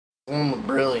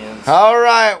Brilliance.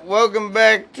 Alright, welcome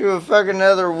back to a fucking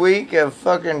another week of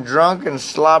fucking drunk and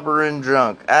slobbering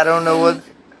drunk. I don't know what...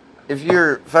 If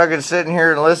you're fucking sitting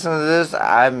here and listening to this,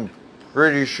 I'm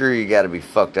pretty sure you gotta be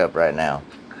fucked up right now.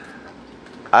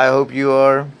 I hope you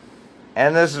are.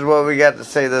 And this is what we got to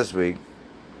say this week.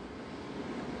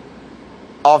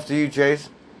 Off to you, Chase.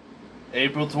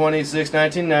 April 26,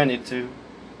 1992.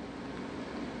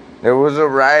 There was a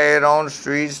riot on the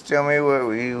streets. Tell me what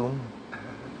you...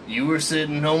 You were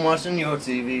sitting home watching your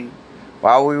TV.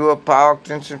 While we were parked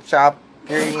in some shop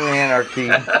creating anarchy.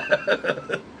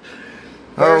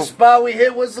 First spot we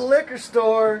hit was the liquor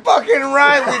store. Fucking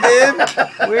right we did.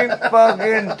 We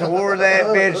fucking tore that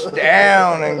bitch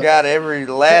down and got every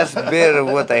last bit of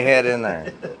what they had in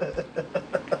there.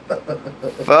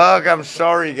 Fuck, I'm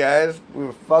sorry guys. We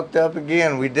were fucked up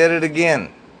again. We did it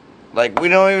again. Like, we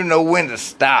don't even know when to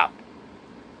stop.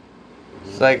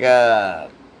 It's like,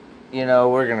 you know,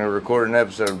 we're going to record an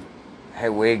episode. Hey,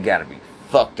 we got to be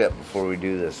fucked up before we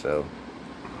do this, so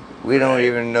we don't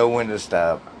even know when to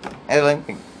stop. Hey, let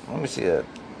me see that.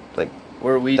 Like,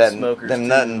 we're weed that, smokers. them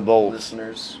nut and bolts.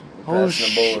 Listeners. Oh,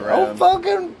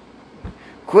 fucking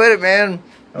quit it, man.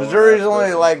 Missouri's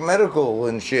only like medical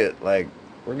and shit. Like,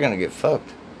 we're going to get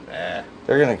fucked. Nah.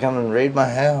 They're going to come and raid my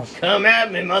house. Come at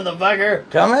me, motherfucker.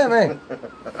 Come at me.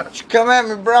 Come at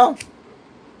me, bro.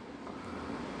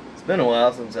 It's been a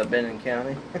while since I've been in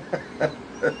county.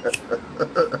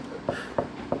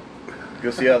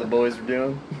 Go see how the boys are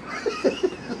doing.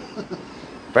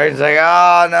 Braden's like,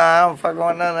 oh, no, I don't fucking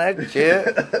want none of that shit.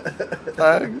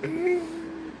 Fuck.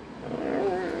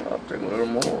 I'll take a little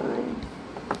more.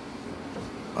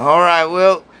 All right,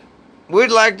 well,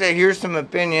 we'd like to hear some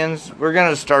opinions. We're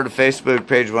going to start a Facebook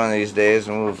page one of these days,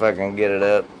 and we'll fucking get it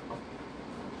up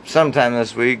sometime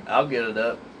this week. I'll get it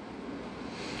up.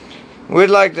 We'd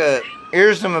like to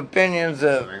hear some opinions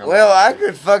of, well, I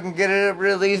could fucking get it up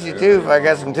real easy, too, if I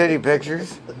got some titty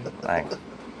pictures. Like, it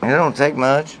don't take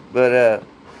much, but,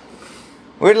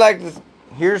 we'd like to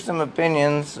hear some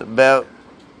opinions about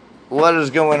what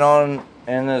is going on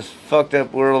in this fucked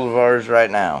up world of ours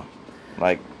right now.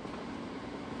 Like,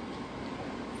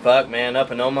 fuck, man,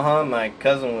 up in Omaha, my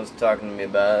cousin was talking to me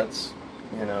about it. It's,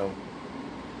 you know,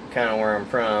 kind of where I'm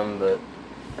from, but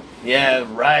yeah,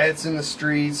 riots in the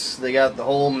streets. They got the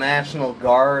whole National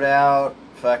Guard out.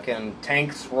 Fucking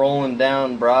tanks rolling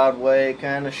down Broadway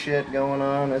kind of shit going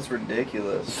on. It's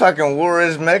ridiculous. Fucking war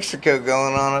is Mexico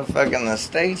going on in fucking the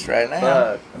States right now.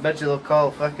 Fuck. I bet you they'll call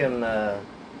fucking, fuck,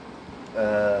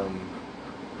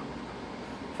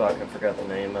 I forgot the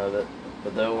name of it.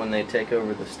 But though when they take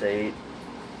over the state,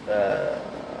 shit.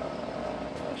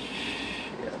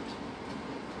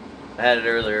 I had it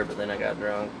earlier, but then I got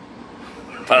drunk.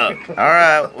 Fuck.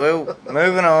 Alright, well,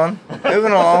 moving on.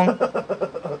 Moving along.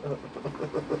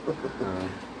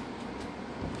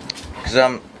 Because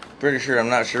I'm pretty sure I'm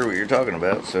not sure what you're talking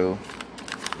about, so.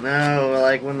 No,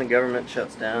 like when the government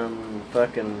shuts down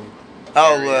fucking.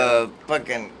 Oh,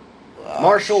 fucking.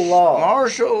 Martial law.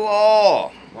 Martial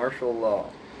law. Martial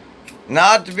law.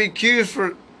 Not to be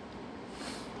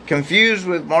confused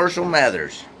with Marshall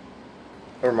Mathers.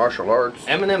 Or martial arts.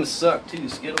 M&M's suck too.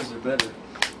 Skittles are better.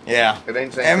 Yeah. It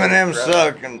ain't M&M's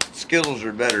suck and Skittles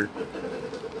are better.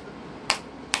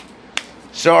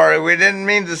 Sorry, we didn't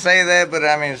mean to say that, but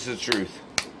I mean it's the truth.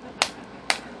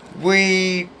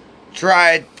 We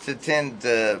tried to tend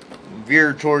to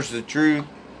veer towards the truth.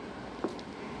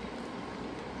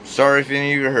 Sorry if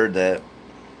any of you heard that.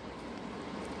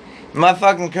 My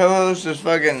fucking co-host is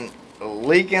fucking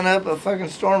leaking up a fucking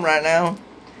storm right now.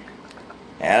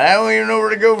 And I don't even know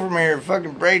where to go from here.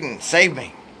 Fucking Braden, save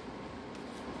me.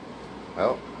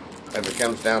 Well, if it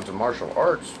comes down to martial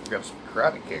arts, we got some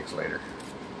karate kicks later.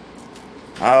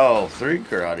 Oh, 3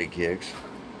 karate kicks.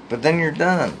 But then you're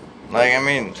done. Like, I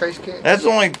mean, Trace kicks. that's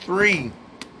only 3.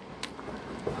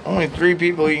 Only 3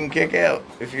 people you can kick out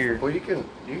if you're... Well, you can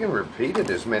repeat it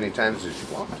as many times as you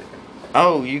want to.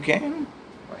 Oh, you can?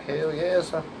 Well, hell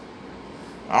yes.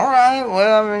 Alright,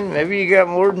 well, I mean, maybe you got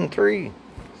more than 3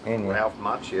 in you. Ralph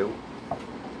Macchio.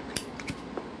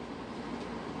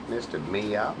 Mr.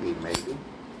 Miyagi, maybe.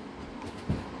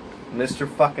 Mr.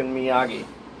 fucking Miyagi.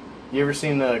 You ever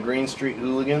seen the Green Street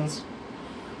Hooligans?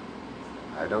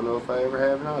 I don't know if I ever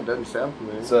have. No, it doesn't sound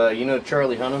familiar. It's, you know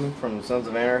Charlie Hunnam from Sons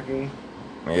of Anarchy?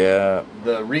 Yeah.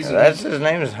 The reason... That's his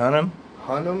name is Hunnam?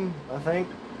 Hunnam, I think.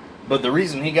 But the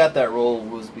reason he got that role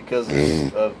was because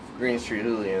of Green Street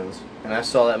Hooligans. And I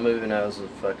saw that movie when I was a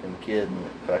fucking kid, and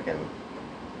it fucking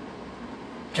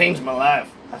changed my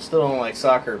life. I still don't like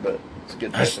soccer, but it's a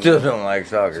good. I still don't like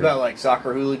soccer. It's about like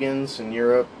soccer hooligans in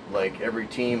Europe. Like every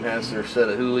team has their set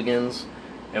of hooligans,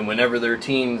 And whenever their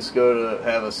teams go to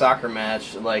have a soccer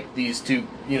match, like these two,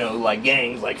 like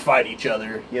gangs, like fight each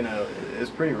other. It's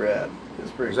pretty rad.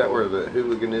 It's pretty. Is that cool. where the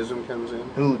hooliganism comes in?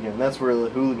 Hooligan. That's where the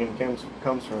hooligan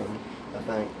comes from. I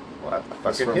think. Well, It's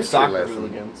fucking from history soccer lesson.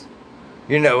 hooligans.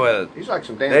 He's like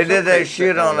some damn. They did that showcase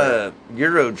shit down on there. a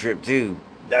Euro trip too.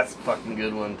 That's a fucking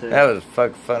good one too. That was a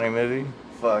fucking funny movie.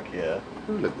 Fuck yeah.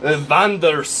 Hooligans. Van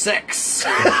der Sex.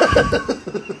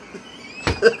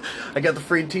 I got the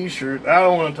free T-shirt. I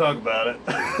don't want to talk about it.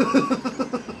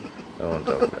 I don't want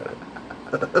to talk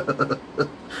about it.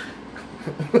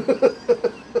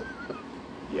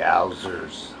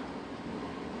 Yowzers.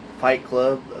 Fight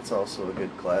Club. That's also a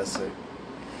good classic.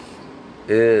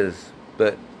 It is,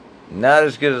 but not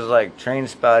as good as like Train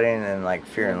Spotting and like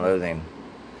Fear and Loathing.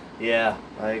 Yeah,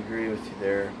 I agree with you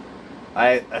there.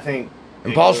 I think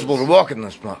Impossible to walk in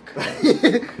this muck.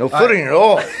 No footing at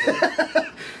all.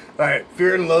 All right,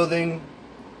 Fear and Loathing,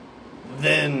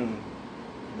 then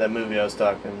that movie I was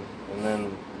talking, and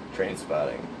then Train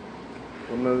Spotting.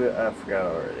 What movie? I forgot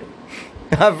already.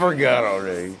 I forgot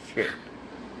already. Shit.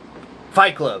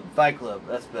 Fight Club. Fight Club.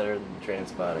 That's better than Train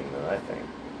Spotting, though, I think.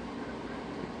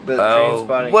 But Oh,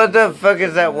 what the fuck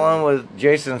is that one with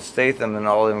Jason Statham and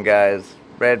all them guys?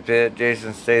 Brad Pitt,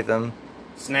 Jason Statham.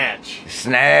 Snatch.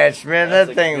 Snatch, man, That's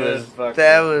that a thing good was. fucking-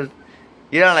 That was.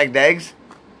 You don't like Dags?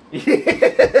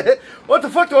 What the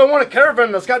fuck do I want a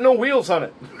caravan that's got no wheels on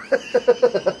it?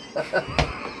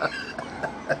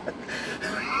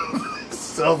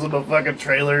 Sells him a fucking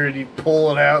trailer and you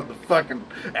pull it out and the fucking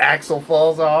axle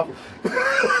falls off.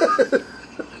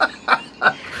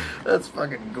 That's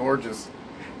fucking gorgeous.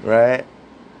 Right?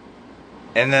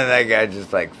 And then that guy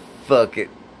just like, fuck it.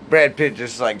 Brad Pitt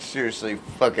just like seriously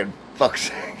fucking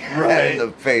fucks Right. in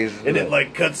the face. And it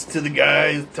like cuts to the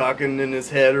guy talking in his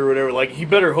head or whatever. Like, he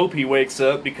better hope he wakes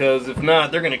up because if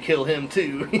not, they're gonna kill him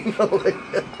too.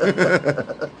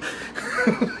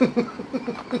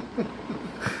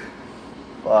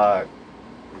 Fuck.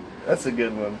 That's a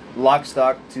good one. Lock,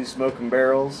 Stock, Two Smoking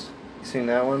Barrels. You seen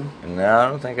that one? No, I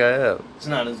don't think I have. It's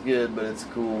not as good, but it's a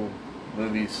cool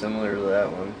movie similar to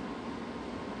that one.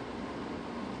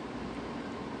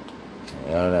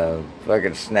 I don't know.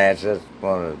 Fucking Snatch, that's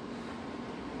one of.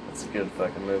 It's a good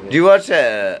fucking movie. Do you watch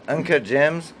Uncut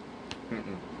Gems?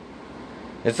 Mm-mm.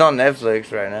 It's on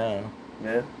Netflix right now.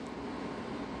 Yeah?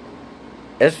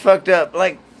 It's fucked up.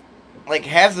 Like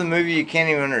half the movie you can't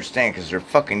even understand because they're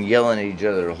fucking yelling at each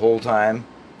other the whole time.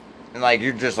 And like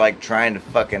you're just like trying to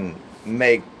fucking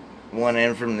make one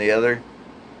end from the other.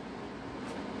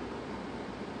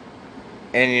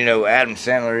 And Adam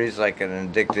Sandler, he's like an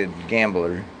addicted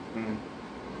gambler. Mm.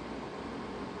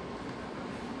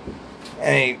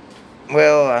 And I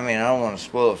don't want to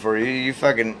spoil it for you. You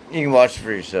can watch it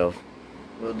for yourself.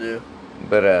 Will do.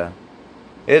 But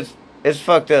it's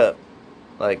fucked up.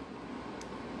 Like,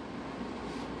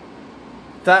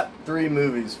 Top 3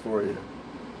 movies for you.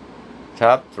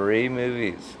 top 3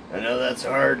 movies. I know that's a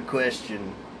hard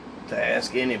question to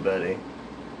ask anybody.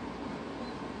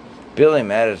 Billy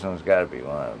Madison's got to be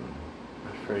one of them.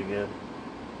 That's pretty good.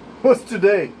 What's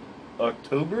today?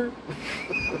 October?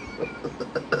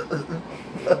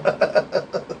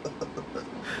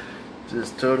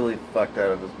 Just totally fucked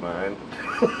out of his mind.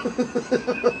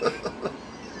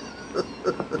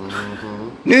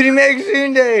 Nudie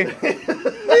Magazine Day!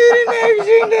 Nudie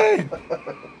Magazine Day!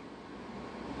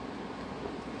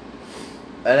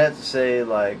 I'd have to say,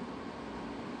 like,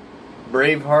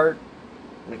 Braveheart,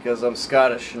 because I'm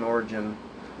Scottish in origin.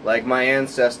 Like, my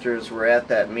ancestors were at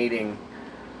that meeting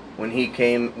when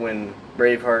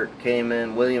Braveheart came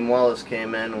in, William Wallace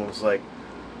came in and was like,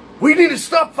 we need to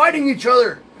stop fighting each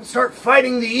other and start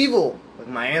fighting the evil. Like,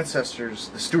 my ancestors,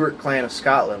 the Stuart clan of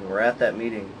Scotland, were at that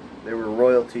meeting. They were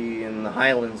royalty in the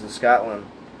Highlands of Scotland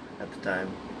at the time.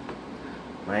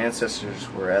 My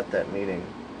ancestors were at that meeting.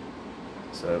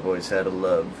 So I've always had a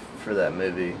love for that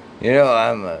movie.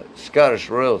 I'm a Scottish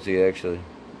royalty, actually.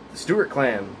 The Stuart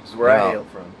clan is where I hail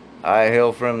from. I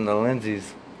hail from the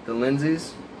Lindsays. The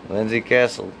Lindsays? Lindsay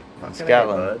Castle in Fucking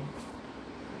Scotland. A, bud.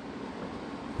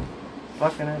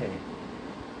 Fucking A.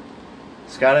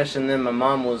 Scottish, and then my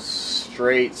mom was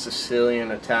straight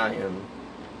Sicilian Italian.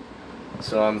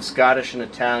 So I'm Scottish and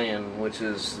Italian, which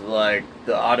is like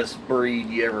the oddest breed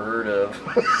you ever heard of.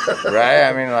 Right?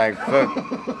 I mean, like,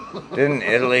 fuck. Didn't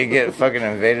Italy get fucking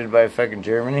invaded by fucking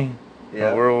Germany?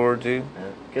 Yeah. In World War II? Yeah.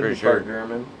 Could Pretty be part sure.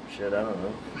 German. Shit, I don't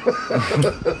know.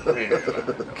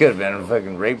 Could have been a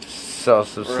fucking rape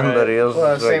sauce of somebody else's.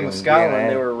 Well, same with fucking Scotland. DNA.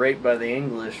 They were raped by the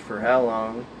English for how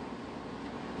long?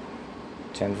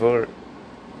 10 for it.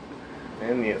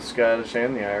 And the Scottish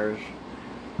and the Irish.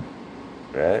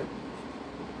 Right?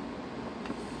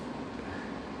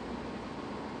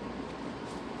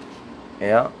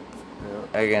 Yeah.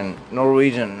 Yeah. Again,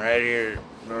 Norwegian right here.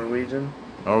 Norwegian.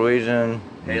 Norwegian.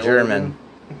 Hail German.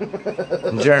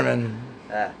 German.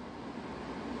 Ah.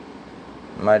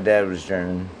 My dad was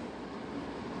German.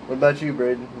 What about you,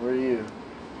 Braden? Where are you?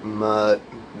 Mutt.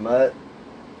 Mutt?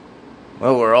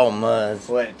 Well, we're all mutts.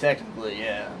 Well, technically,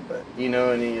 yeah. But you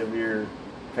know any of your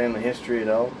family history at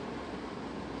all?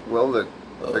 Well, the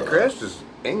crest is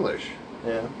English,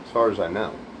 Yeah. as far as I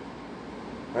know.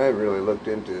 I haven't really looked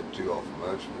into it too awful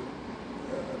much,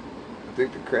 but I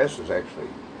think the crest is actually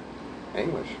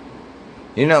English.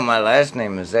 You know, my last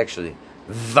name is actually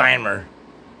Weimer.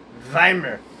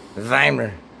 Weimer.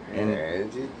 Weimer.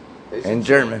 In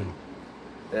German.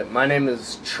 My name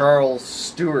is Charles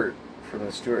Stewart from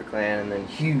the Stewart clan, and then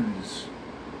Hughes.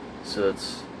 So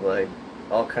it's like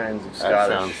all kinds of That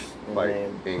Scottish sounds like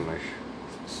name. English.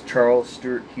 It's Charles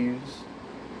Stewart Hughes.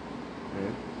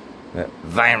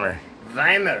 Weimer.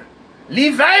 Weimer. Lee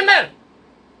Weimer!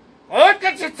 What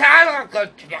did you tell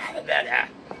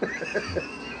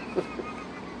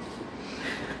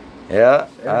Yeah.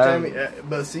 Every time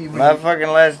but see, when, my fucking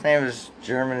last name is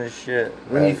German as shit.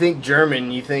 when you think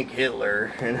German, you think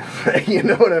Hitler. And you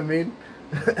know what I mean?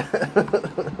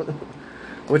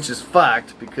 Which is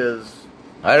fucked because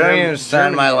I don't German- even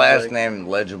sign my Germany is last like- name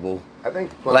legible. I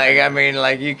think.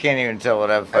 Like you can't even tell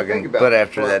what I I think fucking about put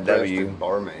after that flat-breasted W.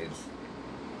 barmaids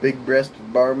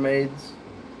big-breasted barmaids.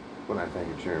 when I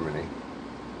think of Germany,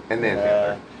 and then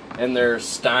Hitler. And there's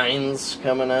Steins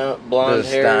coming out, blonde The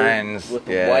hair Steins, with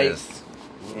the yes.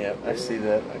 white. Yeah, I see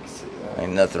that. I can see that.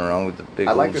 Ain't nothing wrong with the big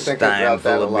I like old to think Stein about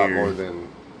that full a of lot beer. more than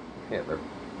Hitler.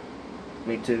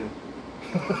 Me too.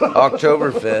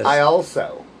 Oktoberfest. I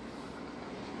also.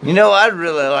 You know, I'd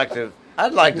like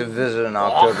to visit an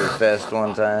Oktoberfest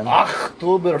one time.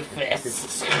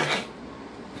 Oktoberfest.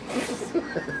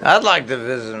 I'd like to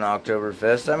visit an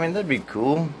Oktoberfest. I mean, that'd be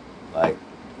cool. Like,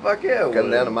 Fuck yeah. it Come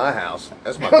would. down to my house.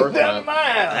 That's my Come birth down to month. my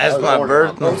house. that's was my born birth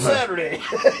on on month. Saturday.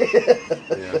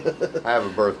 Yeah. I have a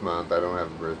birth month. I don't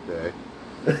have a birthday.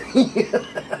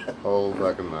 Whole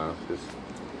fucking month. Just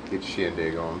get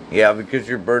shindig on. Yeah, because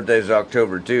your birthday's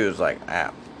October too. It's like, I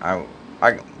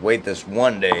can wait this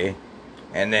one day,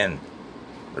 and then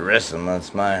the rest of the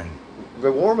month's mine.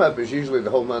 The warm up is usually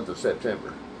the whole month of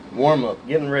September. Warm up,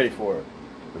 getting ready for it.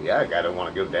 But yeah, I gotta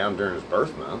want to go down during his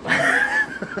birth month.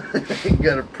 You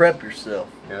gotta prep yourself.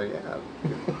 Hell yeah.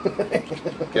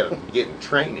 Gotta get in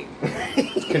training.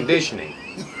 Conditioning.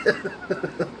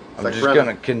 I'm like just running-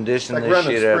 gonna condition like this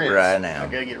running shit up sprints. right now. I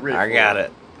gotta get ready I for got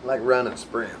it. it. Like running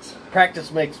sprints.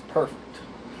 Practice makes perfect.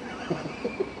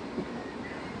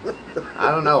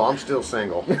 I don't know. I'm still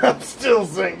single. I'm still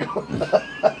single.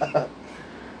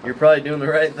 You're probably doing the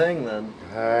right thing then.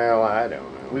 Hell, I don't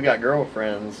know. We got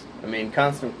girlfriends. I mean,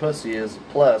 constant pussy is a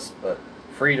plus, but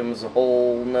freedom's a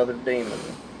whole nother demon.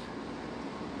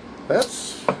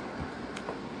 That's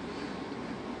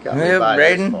got me Yeah, by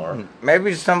this far. Braden,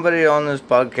 maybe somebody on this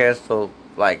podcast will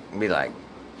be like,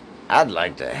 I'd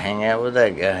like to hang out with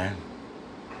that guy,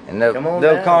 and Come on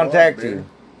they'll down, contact Braden. you.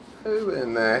 Who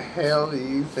in the hell do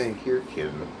you think you're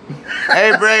kidding?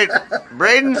 Hey,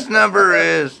 Braden's number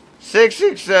is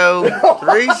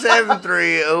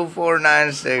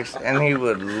 660-373-0496, and he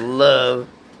would love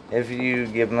if you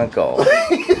give him a call.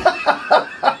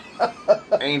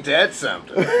 Ain't that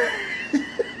something?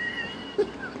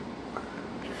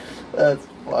 That's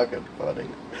fucking funny.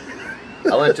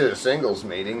 I went to a singles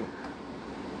meeting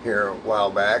here a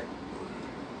while back,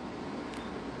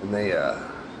 and they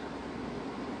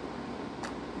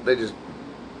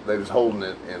was holding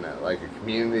it in like a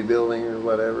community building or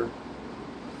whatever.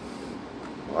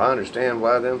 Well, I understand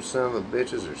why them son of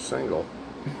bitches are single.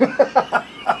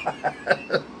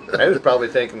 They was probably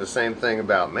thinking the same thing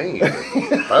about me.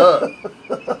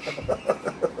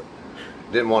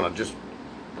 Didn't want to just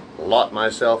lot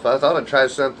myself. I thought I'd try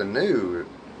something new.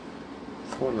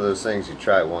 It's one of those things you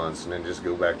try once and then just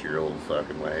go back to your old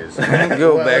fucking ways.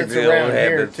 Go Well, back it's to the around old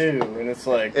here habits. too, and it's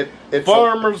like It's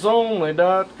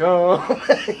farmersonly.com.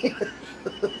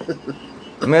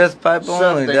 Myth pipe only,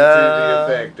 something to dog.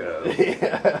 the effect of.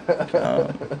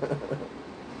 Yeah.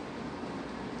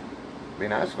 Be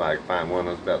nice if I could find one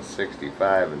that was about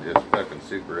 65 and just fucking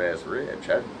super ass rich.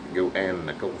 I'd go Anna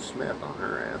Nicole Smith on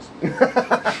her ass.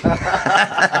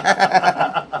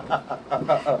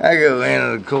 I go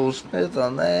in with Cole Smith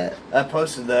on that. I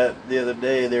posted that the other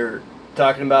day. They were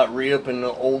talking about reopening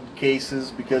the old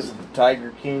cases because of the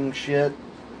Tiger King shit.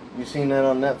 You seen that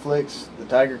on Netflix? The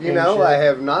Tiger King You know, shit? I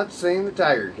have not seen the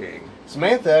Tiger King.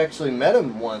 Samantha actually met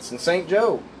him once in St.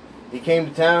 Joe. He came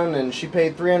to town and she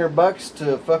paid $300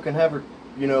 to fucking have her,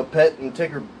 pet and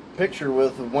take her picture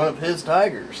with one of his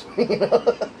tigers. You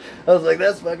know? I was like,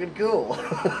 that's fucking cool.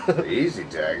 Easy,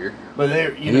 Tiger. But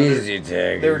Easy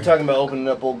tag. they were talking about opening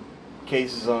up old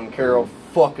cases on Carol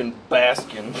fucking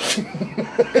Baskin.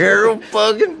 Carol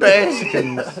fucking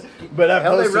Baskin. But I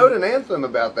Hell, they posted, wrote an anthem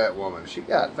about that woman. She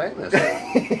got famous.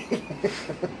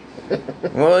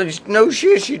 Well, no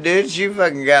shit, she did. She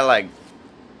fucking got like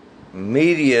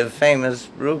media famous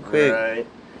real quick. right.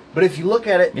 But if you look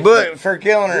at it, But for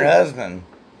killing her husband.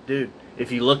 dude,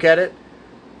 if you look at it,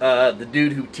 the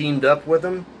dude who teamed up with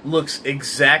him looks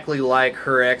exactly like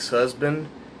her ex-husband,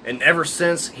 and ever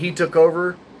since he took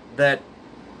over that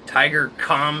Tiger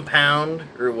compound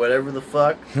or whatever the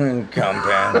fuck. Compound.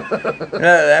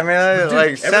 No, I mean, it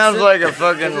like sounds like a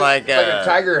fucking like Like a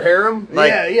tiger harem?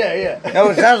 like- yeah. No,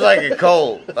 it sounds like a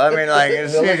cult. I mean, like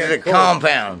it's Like a a cult.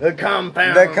 compound. The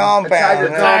compound. The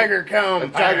compound. Tiger A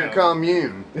compound. tiger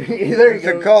commune. there you It's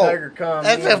go. a cult. Tiger compound.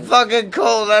 That's a fucking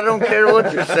cult. I don't care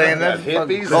what you're saying. That's a Hippies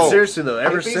fucking and But cult. seriously though,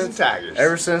 Hippies and tigers.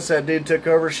 ever since that dude took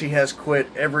over, she has quit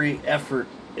every effort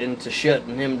into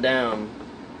shutting him down.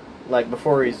 Like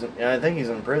before I think he's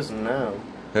in prison now.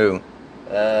 Who?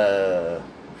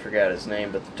 Forgot his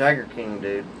name, but the Tiger King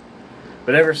dude.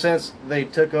 But ever since they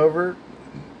took over,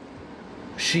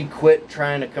 she quit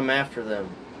trying to come after them.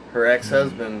 Her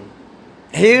ex-husband.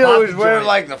 He Pop always the wear joint.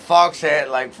 like the fox hat,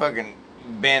 like fucking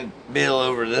bend Bill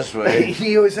over this way.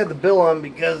 He always had the bill on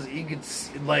because you could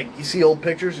you see old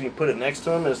pictures and you put it next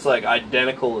to him and it's like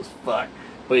identical as fuck.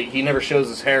 But he never shows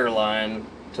his hairline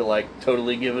to like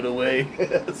totally give it away.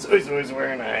 So he's always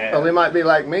wearing a hat. Well, he might be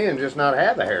like me and just not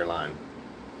have a hairline.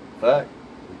 Fuck.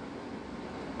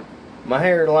 My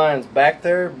hairline's back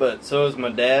there, but so is my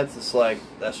dad's. It's like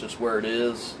that's just where it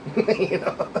is. You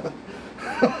know.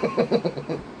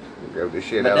 Go the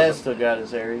shit My out dad's of still got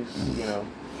his hair. He's,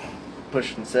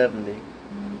 pushing 70.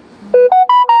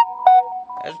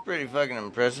 That's pretty fucking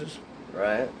impressive.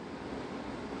 Right.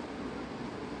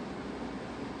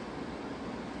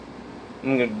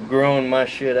 I'm gonna growing my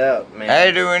shit out, man.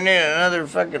 Hey, do we need another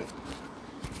fucking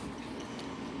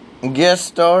guest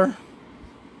star?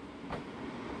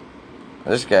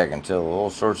 This guy can tell all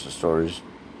sorts of stories.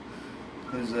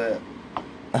 Who's that?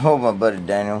 Oh, my buddy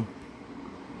Daniel.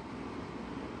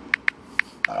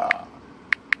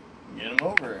 Get him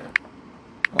over here.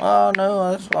 Oh,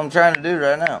 no, that's what I'm trying to do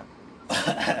right now.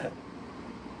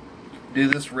 Do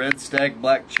this red stag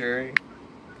black cherry.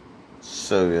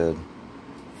 So good.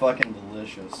 Fucking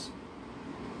delicious.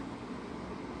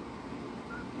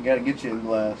 You gotta get you a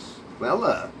glass.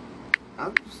 Well,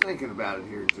 I'm just thinking about it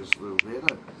here just a little bit.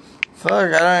 Fuck,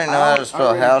 I don't even know how to spell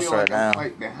really house feel right like I'm now.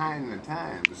 quite behind the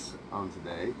times on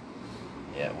today.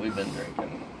 Yeah, we've been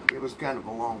drinking. It was kind of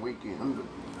a long weekend,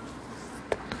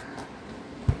 but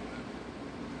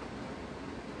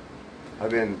I've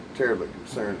been terribly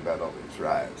concerned about all these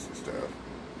riots and stuff.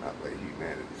 Not the way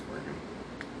humanity's working.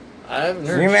 I haven't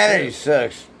heard Humanity shit.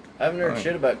 sucks. I haven't heard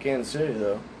shit about Kansas City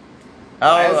though.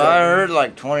 Oh, Plaza. I heard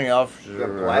like 20 officers The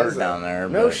were Plaza. hurt down there.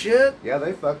 No but- shit. Yeah,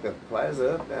 they fucked the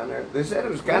plaza up down there. They said it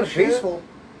was kind No of shit. peaceful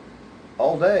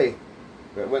all day,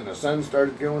 but when the sun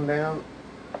started going down,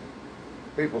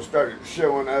 people started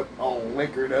showing up all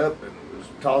liquored up and was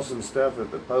tossing stuff at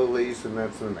the police, and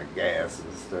that's when the gas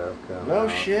and stuff come No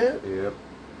out. shit. Yep.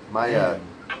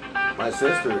 My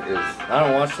sister is. I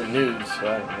don't watch the news, so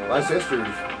I don't know. My sisters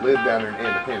lived down there in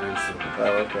Independence, and Oh,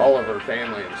 okay. all of her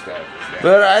family and stuff is down.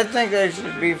 But I think they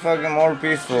should be fucking more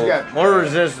peaceful, She's got- more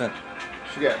resistant.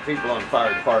 She got people on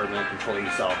fire department and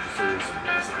police officers and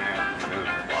this and that. And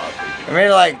a lot of people. I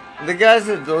mean, like, the guys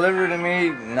that deliver to me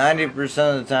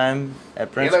 90% of the time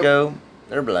at Princego,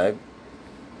 they're black.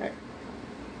 Hey.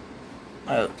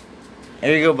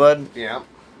 Here you go, bud. Yeah.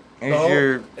 Here's No.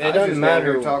 your... It I was doesn't just down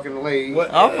matter here talking to Lee.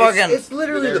 What, I'll fucking- it's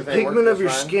literally Did the everything pigment work of your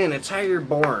just fine? skin. It's how you're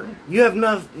born. You have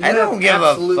nothing. I don't give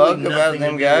a fuck about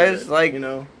them guys. Like, you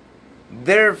know,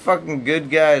 they're fucking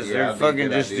good guys. Yeah, they're it'd be fucking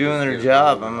good just idea doing to their get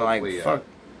job. them, I'm like, hopefully, fuck.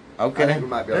 I think Okay. we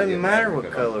might be it able to doesn't get matter that what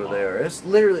good color on. they are. It's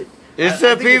literally. It's I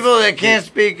the think people it's- that can't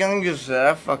speak English that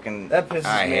I fucking... That pisses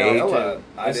I me hate. off too.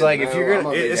 I It's didn't like if know. you're I'm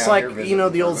gonna, gonna be it's down like here the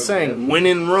visiting old for a saying: little bit. "When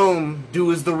in Rome,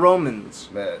 do as the Romans."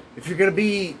 But If you're gonna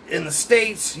be in the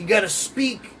States, you gotta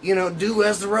speak. Do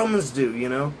as the Romans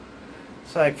do.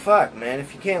 It's like fuck, man.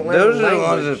 If you can't learn Those the are the ones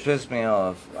language, that piss me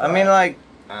off. I mean, like,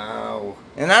 oh,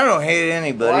 and I don't hate well,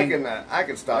 anybody. I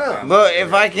can stop. No. down But there.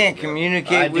 if I can't I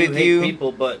communicate do with hate you...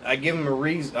 people, but I give them a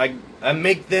reason. I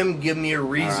make them give me a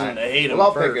reason All right. to hate them Well,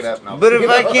 I'll first. pick it up. And I'll But if pick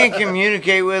it I up. can't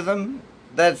communicate with them,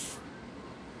 that's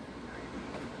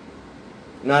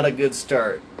Not a good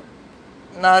start.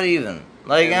 not even.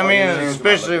 Like, Yeah, I well, mean, you choose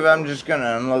especially my if liquor. I'm just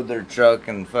gonna unload their truck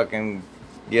and fucking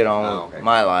get on Oh, with okay.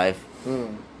 my life. Hmm.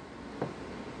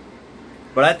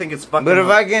 But I think it's fucking. But if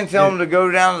I can tell them to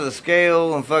go down to the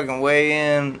scale and fucking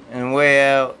weigh in and weigh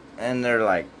out, and they're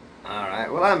like, All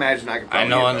right. Well, I imagine I can. I probably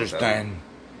don't get both understand.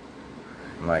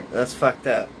 I'm like, that's fucked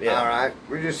up. of them. Yeah. All right.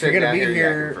 We're just You're sitting gonna down be here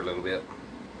here- yakking for a little bit.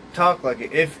 Talk like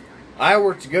it. If I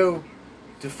were to go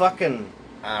to fucking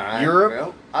All right. Europe?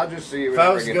 Well, I'll just see you. If I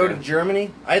whenever was to get go to done.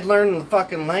 Germany, I'd learn the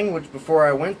fucking language before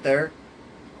I went there.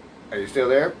 Are you still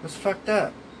there? That's fucked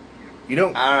up. You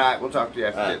don't. All right. We'll talk to you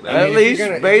after I that. mean, At if least you're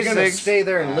gonna, if you're gonna basics. stay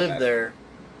there and live there.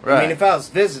 right. I mean, if I was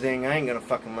visiting, I ain't gonna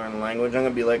fucking learn the language. I'm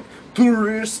gonna be like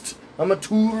tourist. I'm a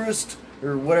tourist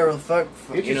or whatever the fuck.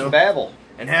 Get You you know, some babble.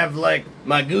 and have like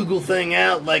my Google thing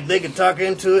out. Like they can talk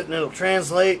into it and it'll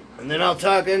translate, and then I'll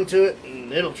talk into it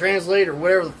and it'll translate or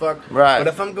whatever the fuck. Right. But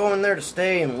if I'm going there to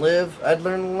stay and live, I'd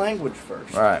learn the language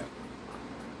first. Right.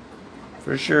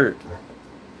 For sure.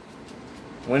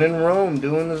 When in Rome,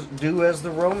 do as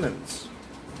the Romans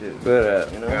do.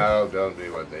 But You know, No, don't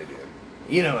do what they did.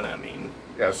 you know what I mean.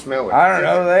 Yeah, smell it. I don't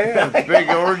know. They have big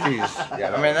orgies.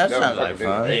 Yeah, I mean, that don't sounds let like them do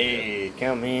fun. Hey,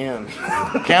 count me in.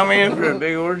 Count me in for a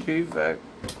big orgy. Fact.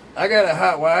 I got a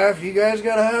hot wife. You guys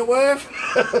got a hot wife?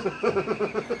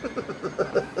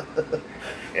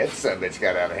 That son bitch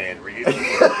got out of hand real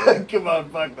Come on,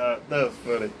 fuck that. That was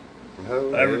funny.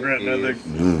 good. I regret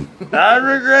nothing. I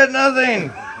regret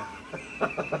nothing.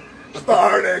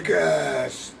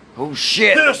 Spartacus. Oh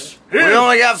shit. This We is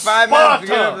only got 5 minutes to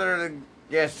get Sparta. up there to the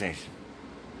gas station.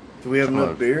 Do we have enough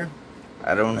Close. beer?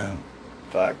 I don't know.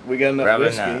 Fuck, we got enough Probably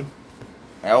whiskey. not.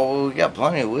 Oh, well, we got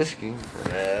plenty of whiskey.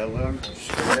 Yeah, we'll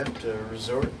just have to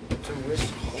resort to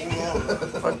whiskey.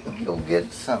 Fuck, go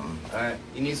get something. Alright,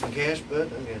 you need some cash,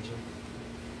 bud? I got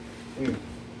you.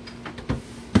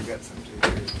 I got some too.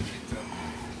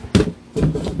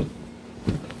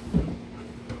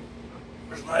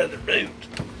 Where's my other boot?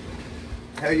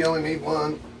 Hey, you only need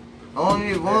one. I only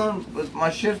need one, but my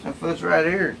shifting foot's right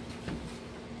here.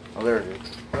 Oh, there it is.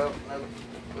 Well, no,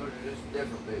 those are just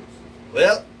different bits.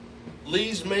 Well,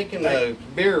 Lee's making a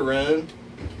beer run.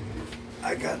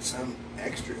 I got some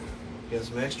extra. Got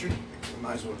some extra?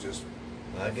 Might as well just.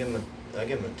 I'll give him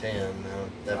a 10 now.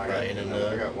 That I probably ain't I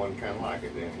enough. got one kind of like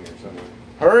it down here somewhere.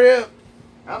 Hurry up.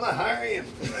 I'm a hurrying.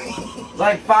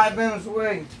 Like 5 minutes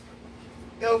away.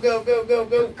 Go, go, go, go,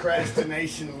 go.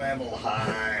 Procrastination level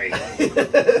high.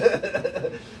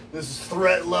 This is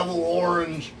threat level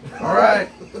orange. All right.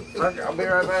 Fuck, I'll be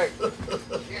right back.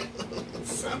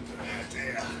 Something out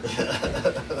there.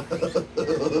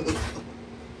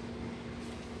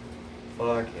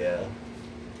 Fuck yeah.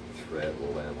 Threat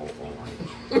level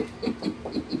orange.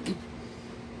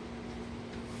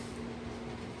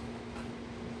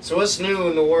 So what's new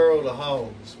in the world of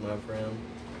hogs, my friend?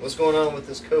 What's going on with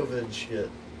this COVID shit?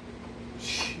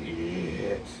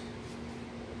 Shit.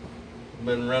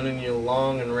 Been running you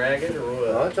long and ragged or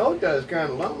Well, I what? told you I was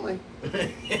kind of lonely.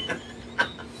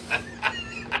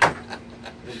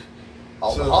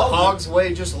 All So the hogs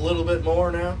weigh just a little bit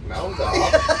more now? No, the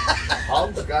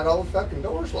hogs got all the fucking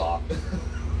doors locked.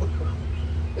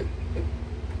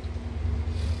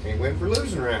 Ain't win for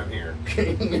losing around here.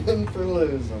 Came in for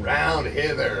losing. Round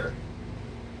hither.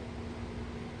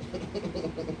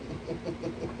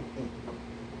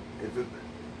 If it,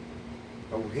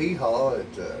 oh hee haw!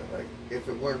 Like if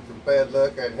it weren't for bad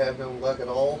luck, I'd have no luck at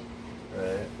all.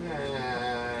 Right.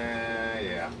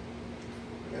 Yeah.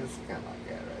 It's kind of like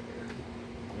that right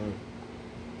there.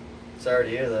 Sorry to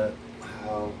hear that.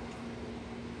 Oh,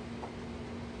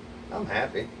 I'm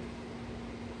happy.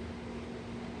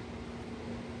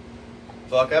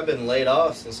 Fuck, I've been laid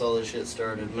off since all this shit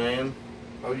started, man.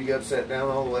 Oh, you got set down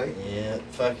all the way? Yeah,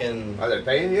 fucking... Are they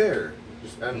paying you or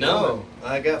just No, unemployment?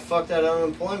 I got fucked out of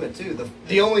unemployment too.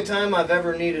 The only time I've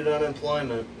ever needed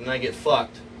unemployment, and I get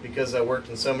fucked because I worked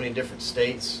in so many different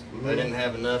states. I didn't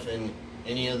have enough in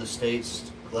any of the states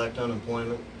to collect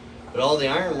unemployment. But all the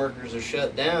iron workers are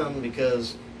shut down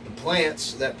because the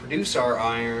plants that produce our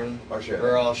iron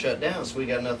are all shut down, so we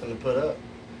got nothing to put up.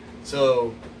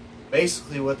 So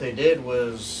basically what they did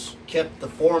was kept the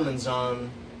foremans on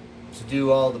to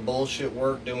do all the bullshit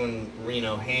work, doing,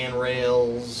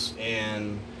 handrails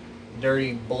and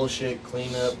dirty bullshit,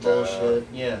 cleanup bullshit.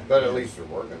 Yeah. But at least they're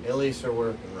working. At least they're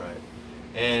working right.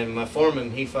 And my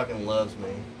foreman, he fucking loves me.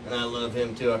 And I love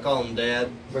him too. I call him Dad.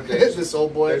 But there's, This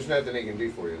old boy. there's nothing he can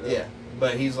do for you though. Yeah.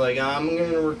 But he's like, I'm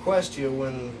going to request you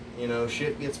when,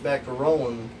 shit gets back to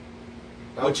rolling.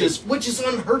 Which is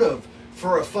unheard of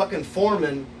for a fucking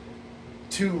foreman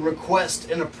to request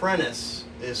an apprentice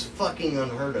is fucking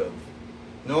unheard of.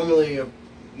 Normally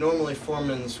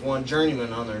foremans want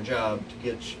journeymen on their job to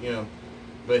get,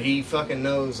 but he fucking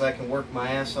knows I can work my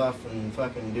ass off and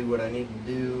fucking do what I need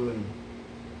to do, and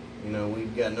You know,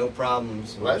 we've got no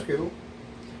problems. Well, that's cool.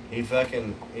 He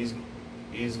fucking, he's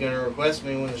gonna request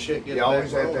me when the shit gets You back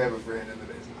always have to rolling. have a friend in the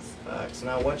business. It's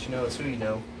not what you know, it's who you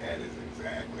know. That is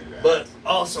exactly right. But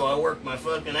also, I work my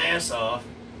fucking ass off,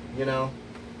 you know.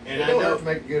 And you I don't know, have to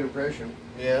make a good impression.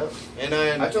 yeah. And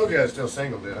I told you I was still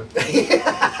single, didn't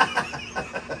I?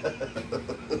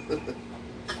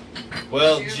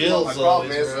 Well, That's usually what Jill's my problem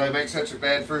always is that I around. make such a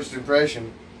bad first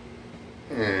impression.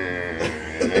 It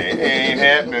ain't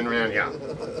happening around here.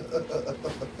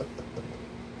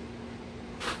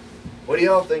 What do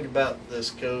y'all think about this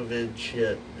COVID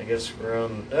shit? I guess we're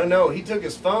on. Oh no, he took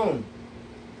his phone.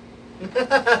 No,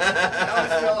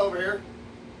 it's still over here.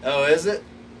 Oh, is it?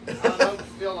 I don't know if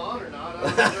it's still on or not. I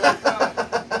don't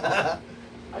know.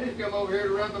 I just come over here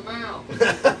to run the mouth.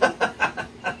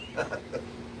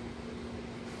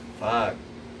 Fuck.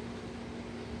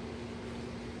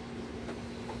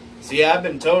 See, I've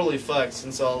been totally fucked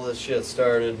since all this shit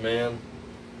started, man.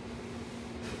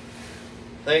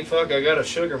 Thank fuck I got a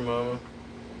sugar mama.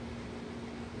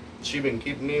 She been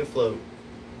keeping me afloat.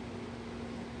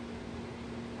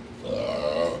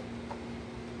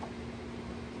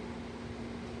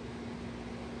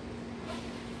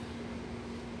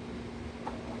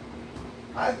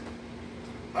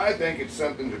 I think it's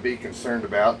something to be concerned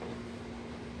about.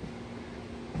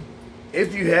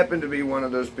 If you happen to be one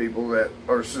of those people that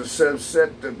are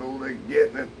susceptible to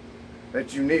getting it,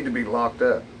 that you need to be locked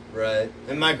up. Right.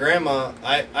 And my grandma,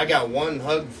 I got one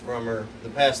hug from her the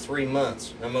past 3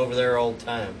 months. I'm over there all the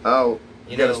time. Oh,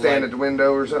 you gotta know, stand like- at the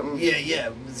window or something? Yeah,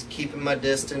 was keeping my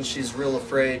distance. She's real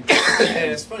afraid.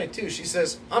 And it's funny, too. She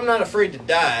says, I'm not afraid to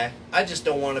die. I just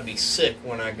don't want to be sick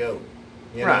when I go.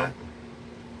 You know? Right.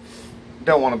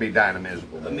 Don't want to be dying of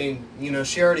miserable. I mean, you know,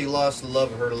 she already lost the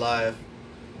love of her life.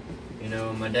 You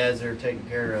know, my dad's there taking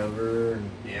care of her.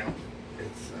 And, yeah.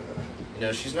 It's, you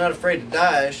know, she's not afraid to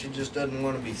die. She just doesn't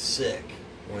want to be sick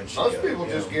when she most goes, people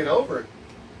you just know? get over it.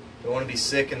 They want to be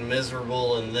sick and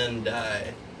miserable and then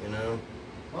die, you know?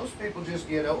 Most people just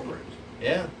get over it.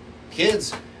 Yeah.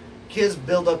 Kids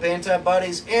build up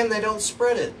antibodies and they don't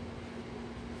spread it.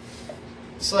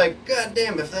 It's like,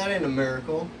 goddamn, if that ain't a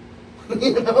miracle.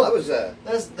 You know? I was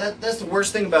That's the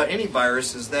worst thing about any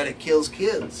virus is that it kills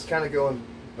kids. kind of going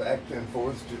back and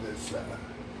forth to this,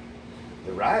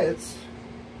 the riots.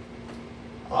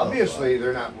 Obviously,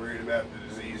 they're not worried about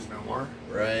the disease no more.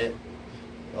 Right.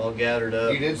 All gathered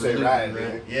up. You did say looting, riot,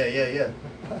 right? didn't Yeah.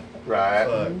 Right.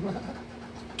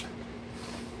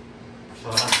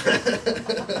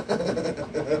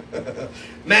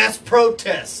 Mass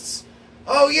protests.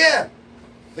 Oh yeah.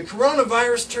 The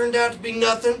coronavirus turned out to be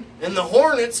nothing, and the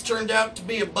Hornets turned out to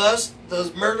be a bust.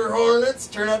 Those murder Hornets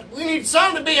turned out. We need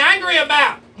something to be angry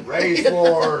about. Race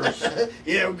wars.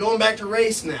 Yeah, we're going back to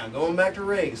race now. Going back to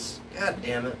race. God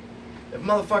damn it. If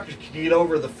motherfuckers could get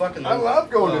over the fucking. I love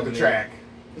going Oh, to the man. track.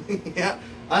 Yeah,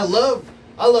 I love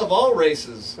all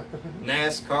races.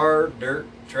 NASCAR, dirt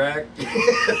track.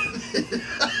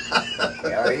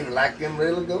 Yeah, I even like them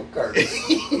little go-karts.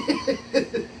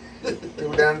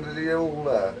 Go down to the old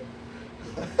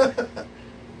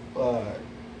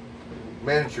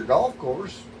miniature golf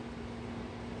course.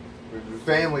 There's a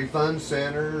family fun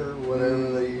center or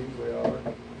whatever they usually are.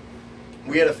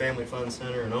 We had a family fun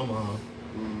center in Omaha.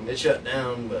 Mm. It shut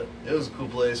down, but it was a cool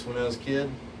place when I was a kid.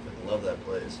 I love that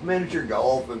place. Miniature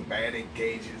golf and batting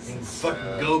cages And and fucking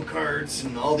stuff. go-karts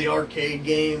and all the arcade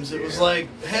games. It was Yeah.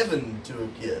 like heaven to a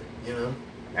kid, you know?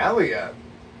 Now we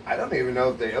I don't even know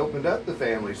if they opened up the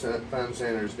family fun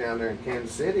centers down there in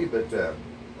Kansas City, but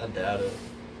I doubt it.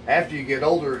 after you get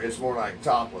older, it's more like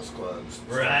topless clubs.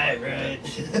 Right. Yeah,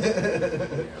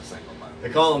 single mother. They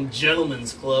call them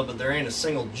gentlemen's club, but there ain't a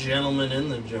single gentleman in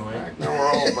the joint. Right. No, we're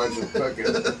all a bunch of fucking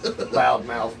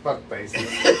loudmouth fuckfaces.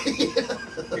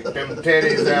 Get them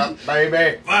titties out,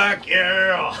 baby. Fuck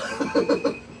yeah!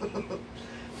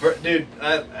 Dude,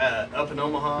 up in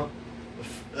Omaha,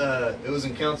 it was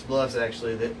in Council Bluffs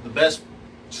actually. The best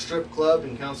strip club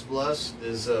in Council Bluffs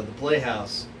is the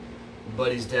Playhouse. My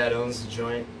buddy's dad owns the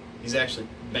joint. He's actually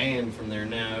banned from there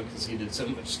now because he did so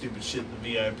much stupid shit in the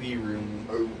VIP room.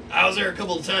 Oh. I was there a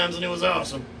couple of times and it was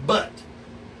awesome. But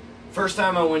first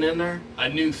time I went in there, I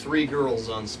knew 3 girls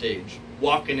on stage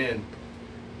walking in.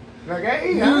 Like,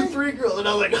 hey, Knew honey, 3 girls, and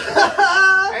I was like,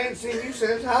 I ain't seen you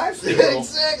since high school.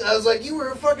 exactly. I was like, you were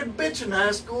a fucking bitch in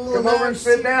high school. Come and over I and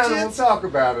sit see down and we'll tits." talk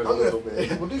about it a I'm gonna- little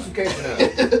bit. We'll do some catching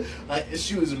up.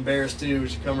 She was embarrassed too.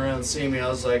 She come around and see me. I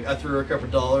was like, I threw her a couple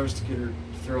dollars to get her to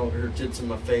throw her tits in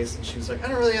my face, and she was like, I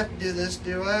don't really have to do this,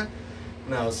 do I?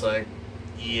 And I was like,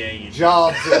 yeah, you do.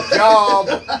 Job's a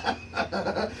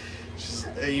job.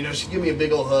 You know, she'd give me a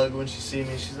big old hug when she see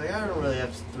me. She's like, I don't really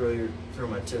have to throw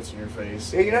my tits in your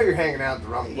face. Yeah, you know you're hanging out in the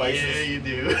wrong places. Yeah, you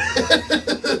do.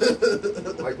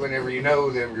 Like whenever you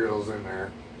know them girls in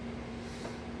there.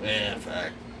 Yeah,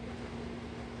 fact.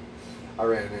 I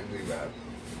ran into that.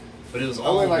 But it was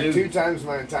all only like dude. 2 times in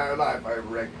my entire life I ever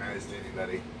recognized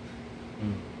anybody.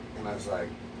 And I was like,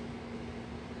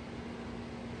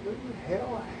 what the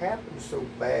hell happened so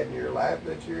bad in your life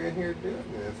that you're in here doing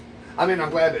this? I mean, I'm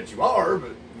glad that you are,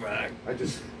 but Right. I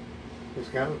just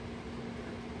kind of...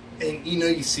 And you know,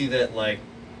 you see that like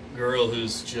girl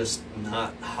who's just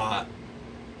not hot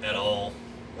at all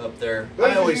up there.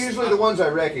 Those are usually the ones I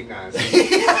recognize.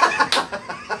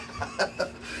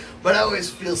 But I always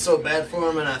feel so bad for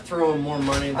them, and I throw them more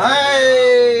money. Than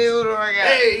Hey, what do I got?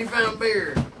 Hey, you found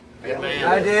beer. Good man.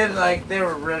 I did, like, they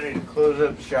were ready to close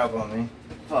up the shop on me.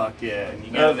 Fuck yeah. And you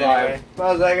I got was it anyway?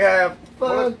 like, ah,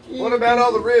 fuck you. What about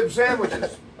all the rib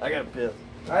sandwiches? I got pissed.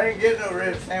 I didn't get no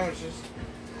rib sandwiches.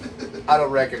 I don't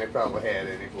reckon they probably had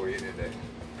any for you, did they?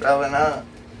 Probably not.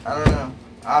 I don't know.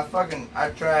 I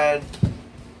tried,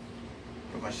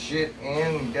 put my shit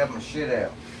in and got my shit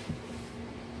out.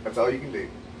 That's all you can do.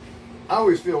 I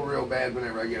always feel real bad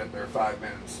whenever I get up there 5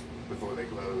 minutes before they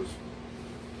close.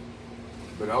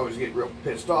 But I always get real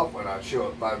pissed off when I show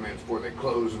up 5 minutes before they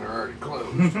close and they're already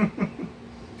closed.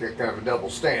 Got kind of a double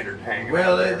standard hanging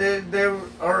Well, out there. they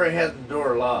already had the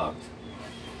door locked.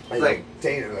 It's like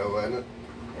Tina though, wasn't it?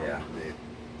 Yeah.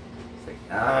 It's like,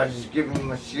 nah, just give me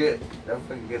my shit. Don't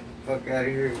fucking get the fuck out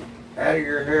of here. Out of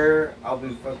your hair, I'll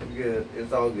be fucking good.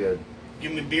 It's all good.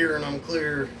 Give me beer and I'm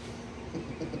clear.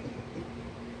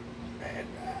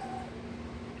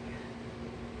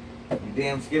 You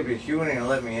damn Skippy, she wouldn't even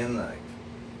let me in, like.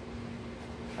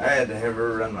 I had to have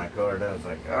her run my card. I was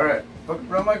like, alright, fucking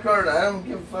run my card. I don't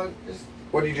give a fuck. Just...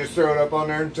 What, you just throw it up on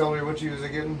there and tell me what you was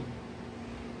getting?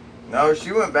 No,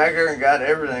 she went back there and got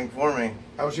everything for me.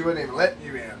 Oh, she wouldn't even let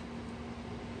you in.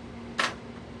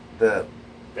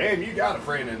 Damn, you got a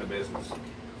friend in the business.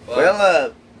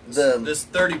 This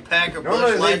 30-pack of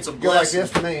Normally Busch Light's a they go like blessing.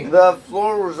 this to me. The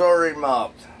floor was already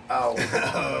mopped. Oh.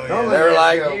 Oh, Normally They were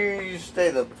like, go, you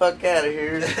stay the fuck out of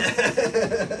here. yeah.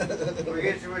 We'll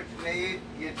get you what you need,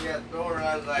 get you out the door. And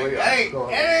I was like, Well, yeah, hey, go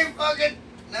on. it ain't fucking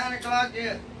 9 o'clock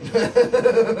yet.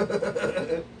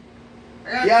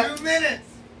 I got Yeah. 2 minutes.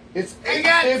 It's I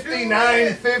got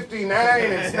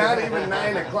 8:59. It's not even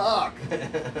 9 o'clock. I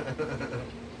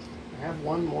have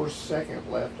one more second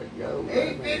left to go.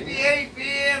 8:58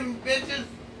 p.m., bitches.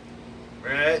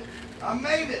 Right. I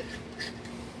made it.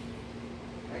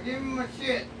 I give him my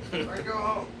shit. I go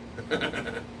home.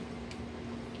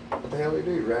 What the hell we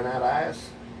do? Run out of ice?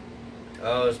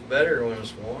 Oh, it's better when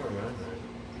it's warm, I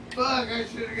Fuck, I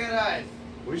should have got ice.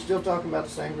 We still talking about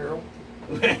the same girl?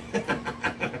 think.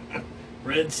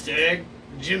 Red Stag,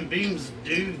 Jim Beam's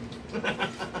dude. Son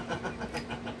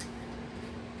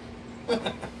of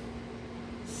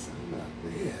a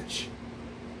bitch.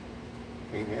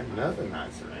 Ain't have nothing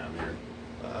nice around here.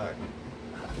 Fuck.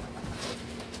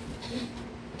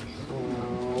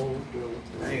 Oh,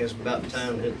 I think it's about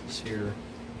time to hit this here.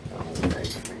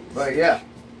 But yeah,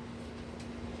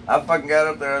 I fucking got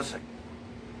up there. I was like,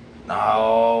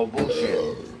 no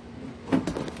bullshit.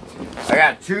 I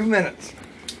got 2 minutes.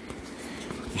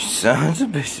 You sons of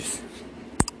bitches.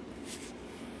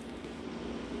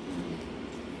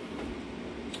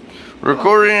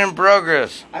 Recording in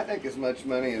progress. I think as much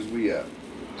money as we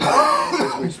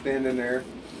spend in there,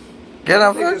 Get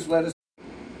off they it. just let us.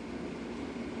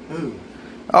 Who?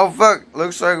 Oh fuck!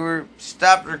 Looks like we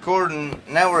stopped recording.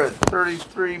 Now we're at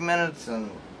 33 minutes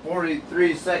and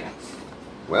 43 seconds.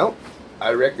 Well,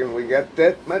 I reckon we got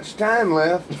that much time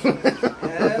left. Yeah,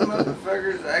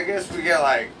 motherfuckers. I guess we got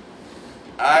like.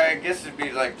 I guess it'd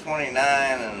be like 29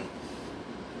 and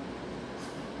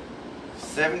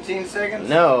 17 seconds.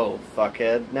 No,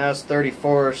 fuckhead. Now it's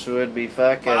 34, so it'd be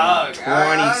fucking 26. I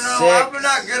don't know. I'm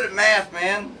not good at math,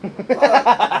 man. Fuck.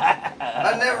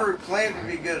 I never claimed to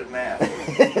be good at math.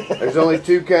 There's only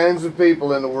 2 kinds of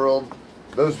people in the world.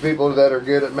 Those people that are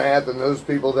good at math and those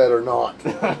people that are not.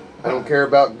 I don't care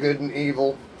about good and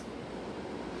evil.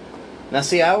 Now,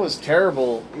 see, I was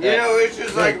terrible. You know, it's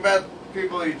just like about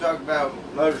people you talk about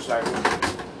motorcycles.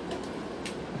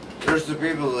 There's the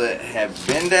people that have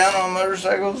been down on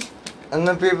motorcycles, and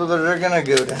the people that are gonna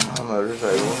go down on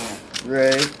motorcycles.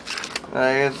 Right.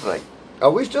 It's like, are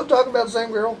we still talking about the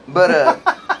same girl? But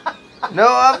no,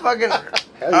 I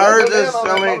heard this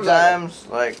so many times.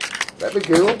 Like, that'd be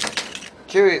cool.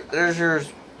 Chewy, there's yours.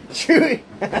 Chewy.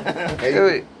 Hey,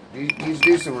 Chewy. you just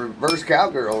do some reverse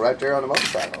cowgirl right there on the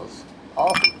motorcycle. It's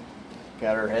awesome.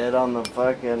 Got her head on the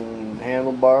fucking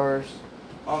handlebars.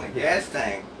 on the gas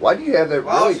tank. Why do you have that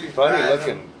While really she's funny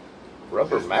driving, looking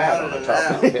rubber just mat on the pounding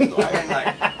top of the it pit out. light? I mean,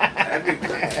 like, that'd be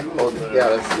pretty cool. Oh, but yeah,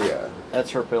 that's the.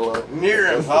 That's her pillow. near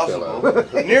That's the impossible.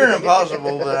 pillow. Near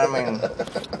impossible, but I mean,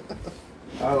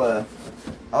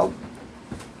 I'll.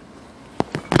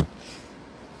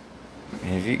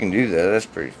 If you can do that, that's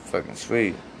pretty fucking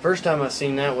sweet. First time I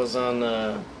seen that was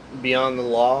on Beyond the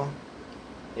Law.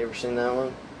 You ever seen that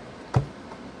one?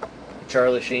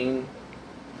 Charlie Sheen.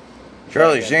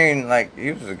 Charlie Sheen, like,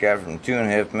 he was the guy from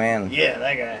 2.5 Men. Yeah,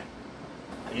 that guy.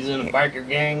 He's in a biker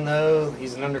gang though.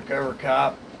 He's an undercover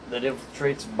cop that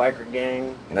infiltrates a biker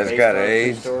gang. That's based got on a true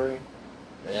AIDS. story.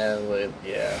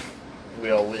 Yeah, we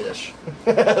all wish.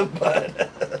 But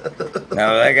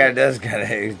No, that guy does got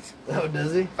AIDS. oh,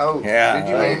 does he? Oh, Yeah. Did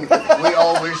you mean we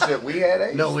all wish that we had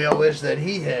AIDS? No, we all wish that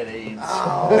he had AIDS.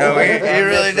 Oh, No, he I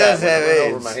really missed does that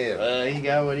have one. It went AIDS. Over my head. He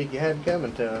got what he had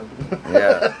coming to him.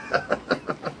 Yeah.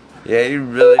 Yeah, he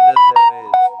really does have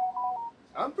AIDS.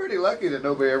 I'm pretty lucky that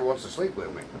nobody ever wants to sleep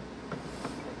with me.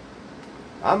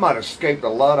 I might have escaped a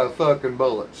lot of fucking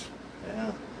bullets.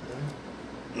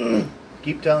 Yeah.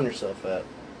 Keep telling yourself that.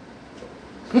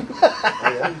 Just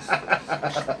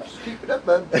keep it up,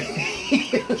 bud.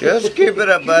 Just keep it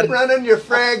up, Keep bud. running your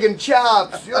fragging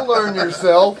chops. You'll learn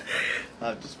yourself.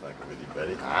 I'm just fucking with you,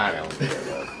 buddy. I don't give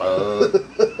a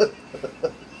fuck.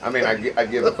 I mean, I'd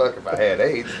give a fuck if I had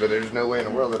AIDS, but there's no way in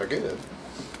the world that I could.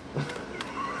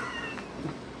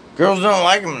 Girls don't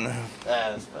like him enough.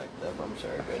 That's fucked up. I'm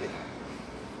sorry, buddy.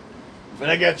 But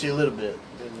I got you a little bit.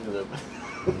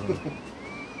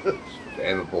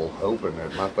 Damnable hoping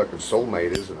that my fucking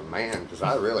soulmate isn't a man, because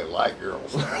I really like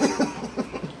girls.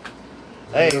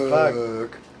 Hey,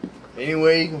 fuck. Any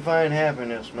way you can find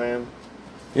happiness, man.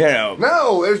 You know,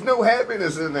 No, there's no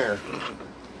happiness in there.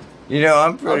 I'm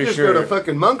I'll pretty just sure. go to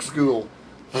fucking monk school.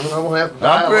 I won't have to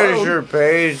die I'm pretty alone. sure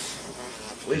Paige.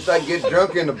 At least I get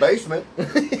drunk in the basement.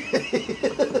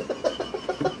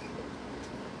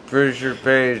 Pretty sure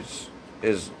Paige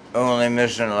is only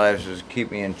mission in life is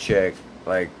keep me in check.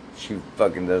 Like she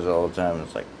fucking does all the time.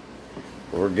 It's like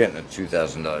we're getting a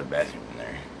 $2,000 bathroom in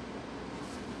there.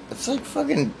 It's like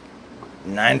fucking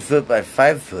 9 foot by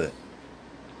 5 foot.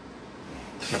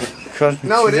 Cost me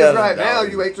No, it is right $2,000. now.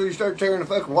 You wait till you start tearing the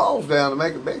fucking walls down to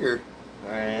make it bigger.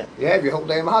 Alright. You have your whole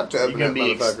damn hot tub You're in gonna that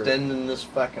be motherfucker. extending this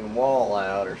fucking wall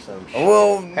out or some shit.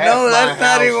 Well, Half no, my that's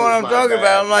not house even what is I'm my talking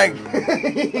about. I'm like,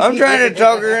 bathroom. I'm trying to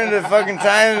talk her into fucking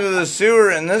tying to the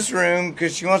sewer in this room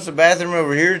because she wants the bathroom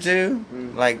over here too.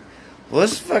 Like,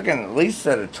 let's fucking at least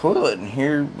set a toilet in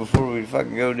here before we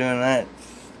fucking go doing that.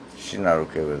 She's not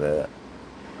okay with that.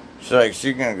 She's like,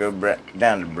 she's gonna go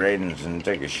down to Braden's and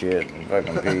take a shit and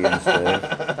fucking pee and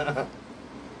stuff.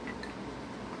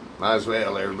 Might as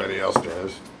well. Everybody else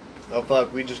does. Oh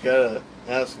fuck, we just got a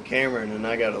house in Cameron and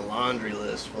I got a laundry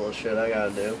list full of shit I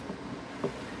gotta do.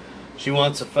 She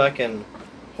wants a fucking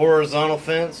horizontal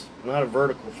fence, not a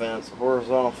vertical fence, a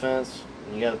horizontal fence.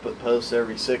 And you gotta put posts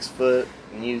every 6 foot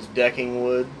and use decking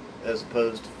wood as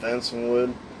opposed to fencing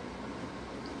wood.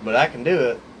 But I can do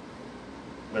it.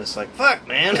 But it's like, fuck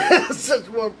man, it's such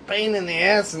more pain in the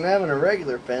ass than having a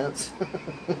regular fence.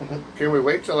 Can we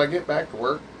wait till I get back to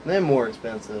work? They're more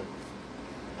expensive.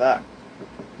 Fuck.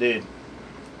 Dude,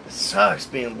 it sucks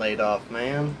being laid off,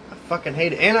 man. I fucking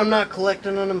hate it. And I'm not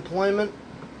collecting unemployment.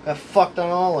 I fucked on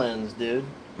all ends, dude.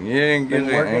 You didn't get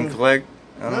Been it working- and collect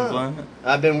No. unemployment?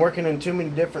 I've been working in too many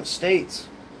different states.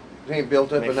 They ain't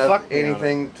built up They enough fucked me on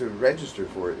anything to register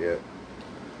for it yet.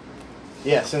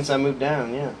 Yeah, since I moved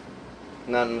down, yeah.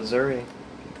 Not in Missouri.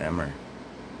 Dammer.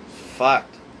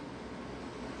 Fucked.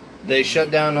 They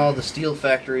shut down all the steel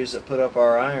factories that put up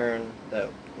our iron. That,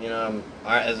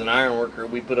 as an iron worker,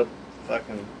 we put up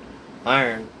fucking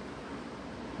iron.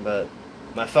 But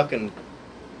my fucking...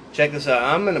 Check this out.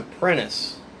 I'm an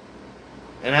apprentice.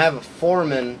 And I have a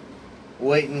foreman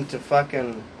waiting to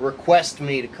fucking request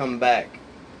me to come back.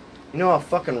 You know how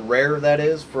fucking rare that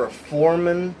is for a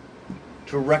foreman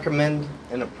to recommend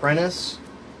an apprentice?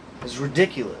 It's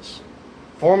ridiculous.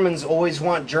 Foremans always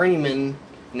want journeymen,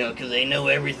 because they know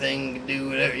everything, do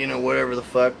whatever, whatever the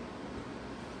fuck.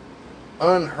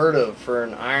 Unheard of for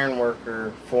an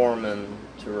ironworker foreman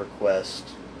to request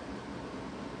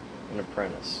an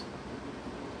apprentice.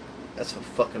 That's how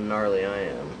fucking gnarly I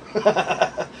am.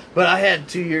 But I had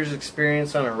 2 years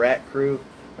experience on a rat crew,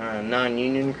 on a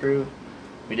non-union crew.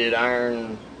 We did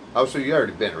iron. Oh, so you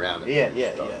already been around it. Yeah.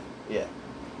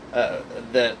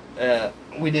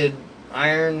 We did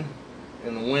iron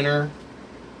in the winter,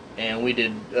 and we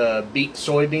did beat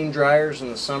soybean dryers in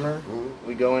the summer. Mhm.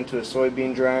 We go into a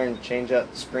soybean dryer and change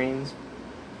out the screens.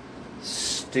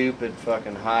 Stupid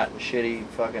fucking hot and shitty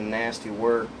fucking nasty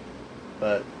work.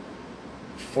 but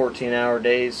 14-hour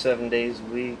days, 7 days a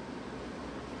week.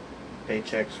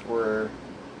 Paychecks were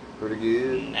Pretty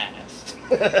good. nice.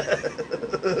 I'm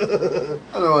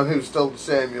the one who stole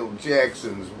Samuel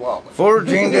Jackson's wallet.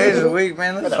 14 days a week,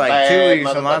 man. That's What a like 2 bad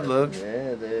weeks in my motherfucker. books. Yeah,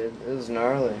 dude, it was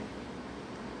gnarly.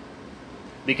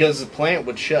 Because the plant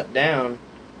would shut down,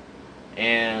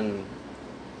 and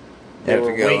they Have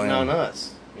to were go waiting in. on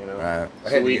us, you know. Right. I had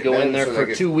So to we'd get go in done there so for they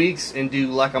could- 2 weeks and do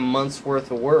like a month's worth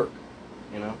of work,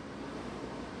 you know.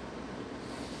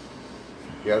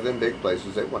 Yeah, them big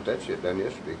places, they want that shit done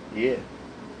yesterday. Yeah.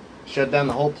 Shut down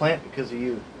the whole plant because of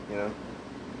you, you know.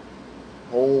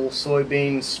 Whole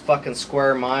soybeans, fucking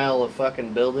square mile of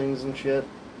fucking buildings and shit.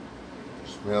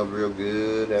 Smelled real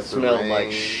good after Smelled rain.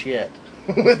 like shit.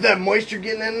 With that moisture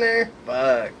getting in there,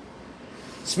 fuck.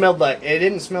 Smelled like, it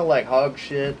didn't smell like hog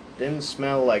shit. Didn't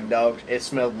smell like dog. It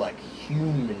smelled like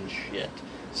human shit.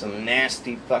 Some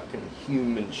nasty fucking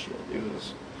human shit. It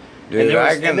was. Dude,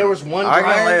 And there was one I can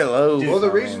dryer- lay low. Dude, Well, the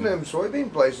I reason mean, them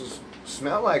soybean places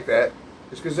smell like that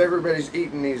is because everybody's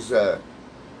eating these,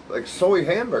 like soy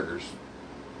hamburgers.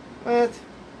 What?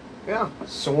 Yeah.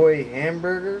 Soy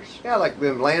hamburgers? Yeah, like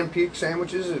them lamb puke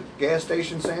sandwiches at gas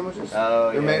station sandwiches. Oh,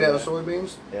 They're yeah, made out of yeah.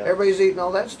 soybeans. Yeah. Everybody's eating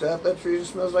all that stuff. That reason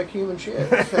smells like human shit.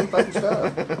 Same fucking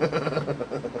stuff.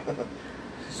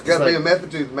 It's got to be like- a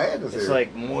method to the madness It's here.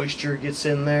 like moisture gets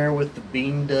in there with the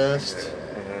bean dust.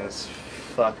 Yeah. And it's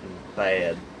fucking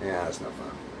bad. Yeah, it's no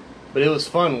fun. But it was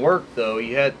fun work though.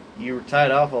 You were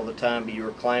tied off all the time, but you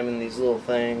were climbing these little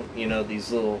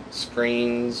these little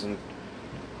screens, and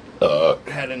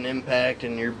had an impact,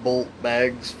 and your bolt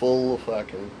bags full of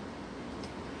fucking.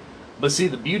 But see,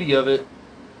 the beauty of it,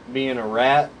 being a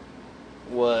rat,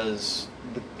 was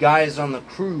the guys on the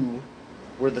crew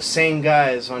were the same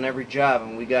guys on every job,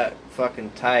 and we got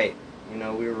fucking tight. You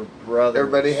know, we were brothers.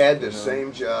 Everybody had the you know.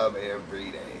 same job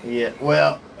every day. Yeah,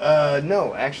 well,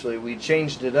 no, actually, we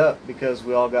changed it up because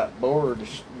we all got bored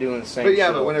doing the same But yeah,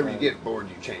 shit but all whenever the you time. get bored,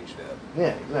 you change it up.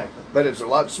 Yeah, exactly. But it's a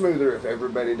lot smoother if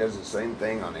everybody does the same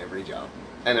thing on every job.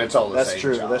 And it's all the That's same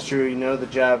true. job. That's true. You know the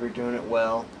job, you're doing it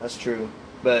well. That's true.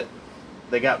 But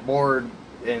they got bored,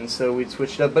 and so we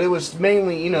switched up. But it was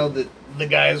mainly, the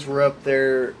guys were up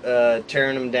there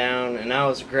tearing them down, and I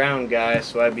was a ground guy,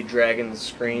 so I'd be dragging the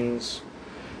screens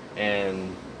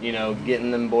and,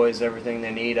 getting them boys everything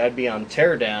they need. I'd be on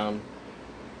teardown,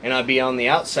 and I'd be on the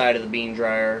outside of the bean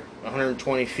dryer,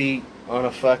 120 feet on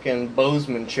a fucking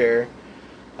Bozeman chair,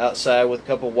 outside with a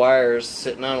couple wires,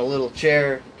 sitting on a little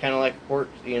chair, kind of like a port,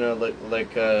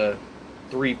 like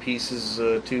 3 pieces,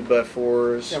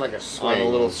 2x4s, Yeah, like a on swing. a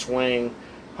little swing,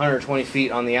 120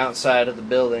 feet on the outside of the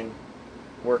building,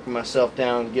 working myself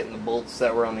down, getting the bolts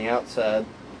that were on the outside.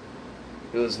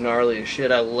 It was gnarly as shit.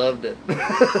 I loved it.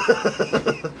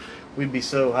 We'd be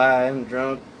so high and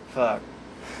drunk. Fuck.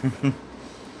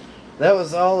 That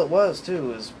was all it was,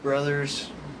 too. It was brothers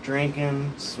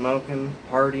drinking, smoking,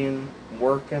 partying,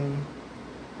 working.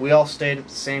 We all stayed at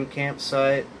the same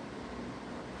campsite.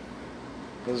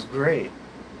 It was great.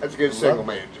 That's a good single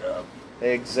man job.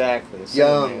 Exactly.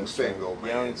 Young single man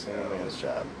Young job. single man's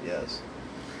job, yes.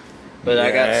 But Yeah, I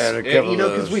I had a got, couple of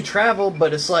because those. we travel,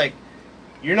 but it's like,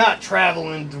 you're not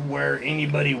traveling to where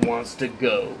anybody wants to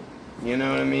go. You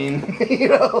know what I mean?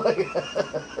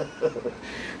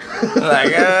 Like,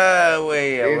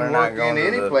 wait, Didn't we're work not in going to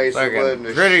any the place that fucking wasn't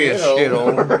a prettiest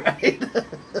shithole.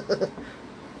 shithole.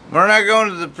 We're not going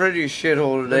to the prettiest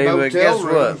shithole The today, but motel guess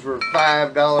what? rooms were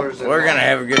 $5 a We're gonna night.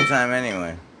 have a good time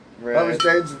anyway. I was Right.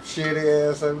 staying in some shitty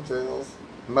ass hotels,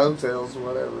 motels,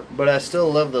 whatever. But I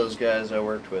still love those guys I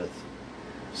worked with.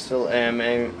 Still am.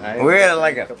 We had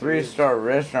like a 3-star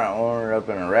restaurant owner up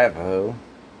in Arapahoe,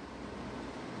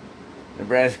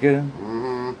 Nebraska.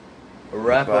 Mm-hmm.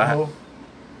 Arapahoe.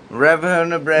 Arapahoe,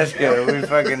 Nebraska. We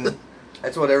fucking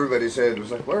That's what everybody said. It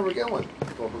was like, where are we going?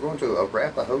 Well, we're going to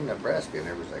Arapahoe, Nebraska. And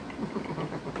everybody's like,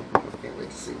 I can't wait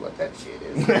to see what that shit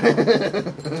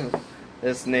is.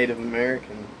 That's Native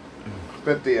American.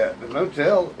 But the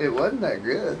motel, it wasn't that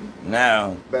good.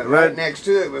 no. But right next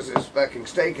to it was this fucking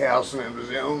steakhouse, and it was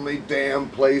the only damn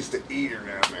place to eat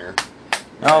around there.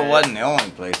 No, it wasn't the only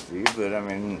place to eat, but I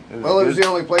mean, Well, it was good. the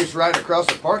only place right across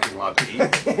the parking lot to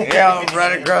eat. Yeah,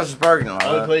 right across the parking Only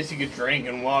lot. place you could drink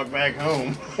and walk back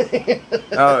home.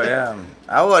 Oh yeah,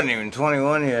 I wasn't even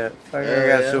 21 yet. Fuck, I Yeah,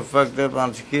 got yeah. so fucked up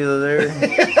on tequila there.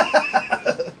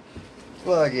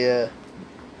 Fuck yeah.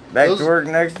 Back Those- to work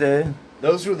next day.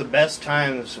 Those were the best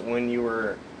times when you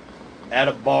were at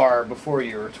a bar before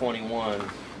you were 21.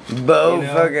 Bo You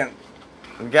know? fucking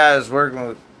the guy I was working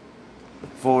with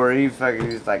before he fucking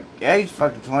he's like, yeah, he's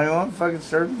fucking 21, fucking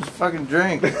serving his fucking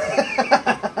drink.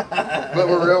 But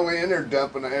But we're only in there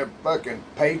dumping their fucking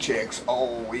paychecks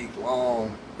all week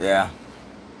long. Yeah.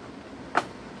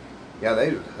 Yeah, they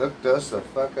hooked us the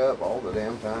fuck up all the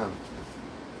damn time.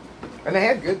 And they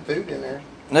had good food in there.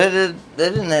 They did. They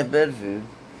didn't have bad food,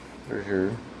 for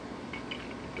sure.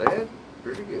 They had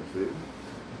pretty good food.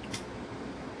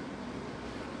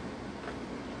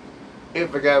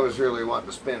 If a guy was really wanting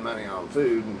to spend money on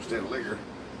food instead of liquor.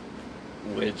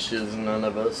 Which is none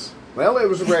of us. Well, it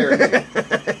was a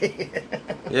rarity.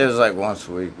 Yeah, it was like once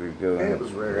a week we'd go Yeah, in it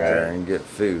was rare. there and get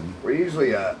food. We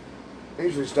usually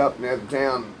stop in the other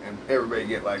town and everybody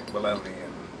get like bologna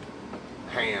and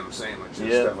ham sandwiches and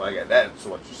Yep. stuff like that. That's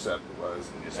what your supper was.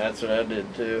 And just, That's what I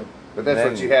did too. but that's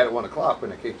Then- what you had at 1 o'clock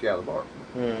when they kicked you out of the bar.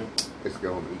 Hmm. Let's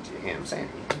go and eat your ham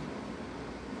sandwich.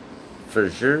 For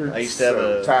sure. I used to have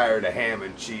So a tired of ham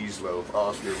and cheese loaf,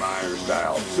 Oscar Mayer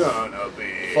style. Son of a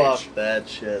bitch. fuck that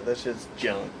shit. That shit's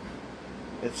junk.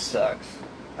 It sucks.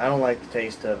 I don't like the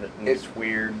taste of it, and it's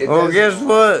weird. Well, guess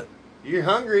what? You're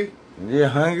hungry. You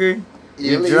hungry?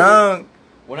 You You're leave drunk.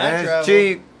 When and I it's traveled,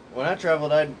 cheap. when I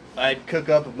traveled, I'd cook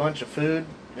up a bunch of food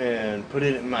and put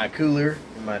it in my cooler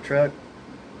in my truck,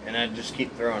 and I'd just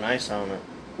keep throwing ice on it.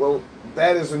 Well,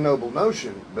 that is a noble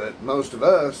notion, but most of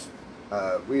us,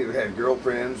 we either had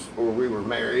girlfriends or we were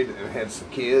married and had some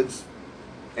kids,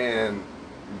 and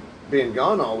being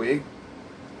gone all week,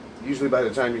 usually by the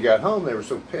time you got home, they were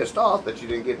so pissed off that you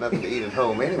didn't get nothing to eat at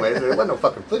home anyway. There wasn't no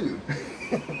fucking food.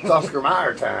 It's Oscar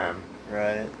Mayer time.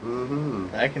 Right. Mm-hmm.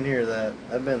 I can hear that.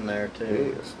 I've been there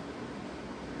too. Yes.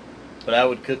 But I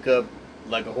would cook up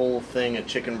like a whole thing of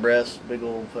chicken breast, big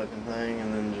old fucking thing,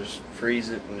 and then just freeze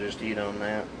it and just eat on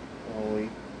that all week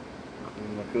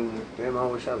in my cooler. Damn, I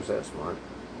wish I was that smart.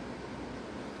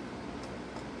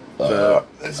 So,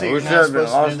 See, I you're wish not I'd been a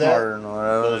supposed lot to do that, smarter than what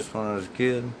I was when I was a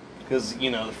kid. because you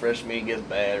know the fresh meat gets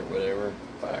bad or whatever.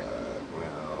 Fuck.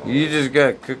 Well, You just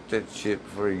gotta cook that shit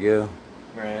before you go.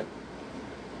 Right.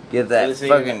 Get that But see,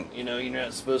 fucking. you know, you're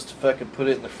not supposed to fucking put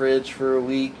it in the fridge for a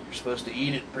week. You're supposed to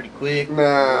eat it pretty quick.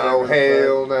 no, whatever the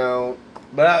hell fuck. no.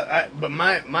 But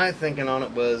my thinking on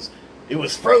it was, it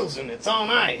was frozen. It's on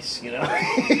ice, you know.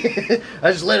 I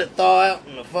just let it thaw out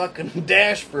in the fucking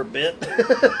dash for a bit.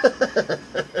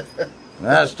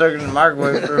 I stuck it in the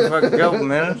microwave for a fucking couple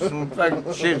minutes and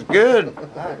fucking shit's good.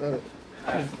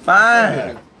 It's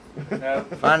fine.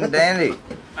 Fine and dandy.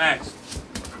 Max.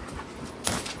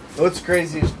 What's the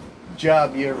craziest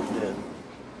job you ever did?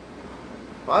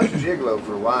 Well, I was a gigolo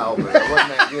for a while, but it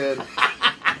wasn't that good.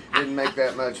 Didn't make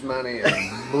that much money,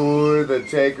 and boy, the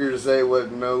takers, they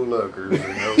wasn't no lookers or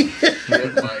no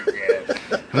shit like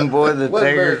that. Boy, the Wasn't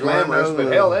very takers weren't glamorous, no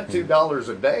but hell, look. that $2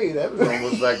 a day, that was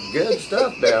almost like good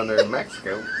stuff down there in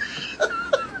Mexico.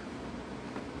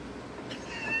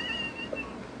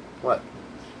 What?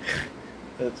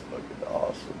 That's fucking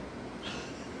awesome.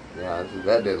 Yeah,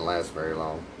 that didn't last very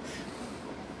long.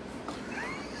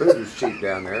 Food was cheap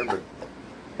down there, but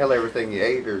hell, everything you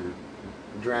ate or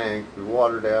drank, the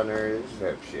water down there, it just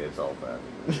had shit. It's all bad.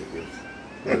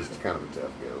 It was kind of a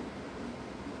tough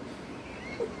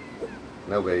go.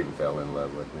 Nobody even fell in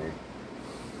love with me.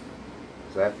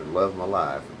 So after the love of my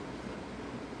life,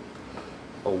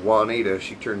 old Juanita,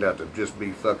 she turned out to just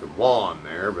be fucking Juan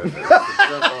there, but I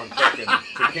jumped on fucking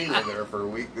tequila there for a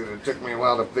week, that it took me a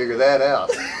while to figure that out.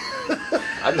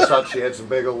 I just thought she had some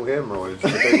big old hemorrhoids,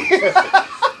 but they were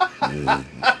testicles.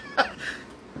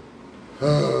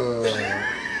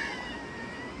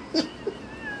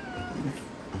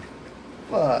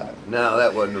 Fuck. No,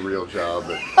 that wasn't a real job,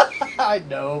 but I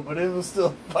know, but it was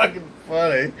still fucking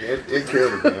funny. it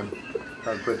could have been.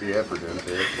 I'd put the effort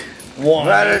into it. One.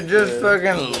 If I'd have just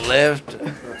fucking left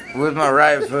with my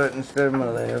right foot instead of my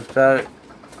left, I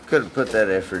could have put that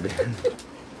effort in.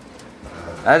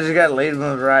 I just got to lead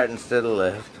with right instead of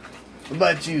left. What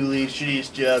about you, Lee?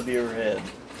 Shittiest job you ever had?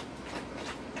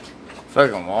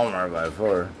 Fucking Walmart by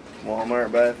far.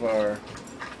 Walmart by far.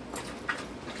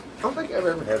 I don't think I've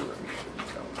ever had a ring.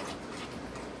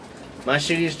 My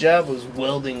shittiest job was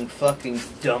welding fucking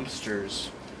dumpsters.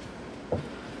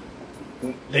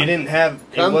 They didn't have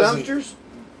Cum wasn't- dumpsters?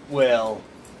 Well,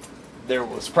 there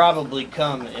was probably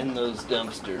cum in those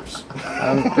dumpsters.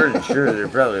 I'm pretty sure there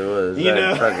probably was. You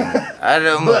know? I'd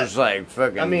almost like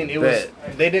fucking. I mean, it bet.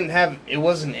 was. They didn't have. It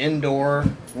wasn't indoor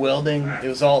welding. It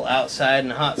was all outside in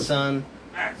the hot sun,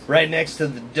 right next to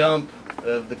the dump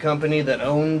of the company that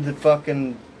owned the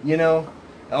fucking. You know,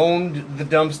 owned the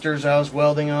dumpsters I was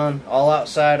welding on, all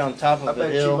outside on top I of the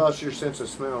bet you hill. lost your sense of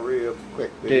smell real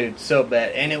quick, Dude, so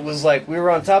bad. And it was like we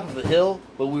were on top of a hill,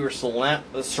 but we were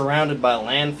surrounded by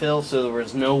landfill, so there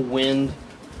was no wind.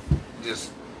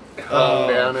 Just hung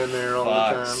down in there all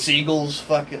the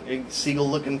time. Seagull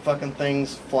looking fucking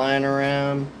things flying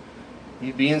around.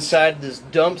 You'd be inside this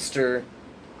dumpster,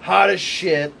 hot as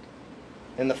shit,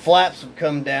 and the flaps would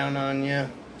come down on you.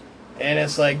 And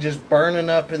it's like just burning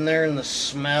up in there, and the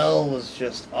smell was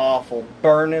just awful.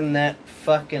 Burning that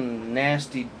fucking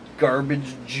nasty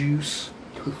garbage juice.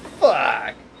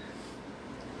 Fuck.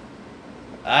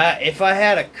 If I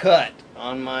had a cut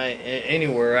on my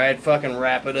anywhere, I'd fucking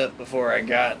wrap it up before I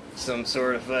got some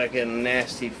sort of fucking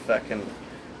nasty fucking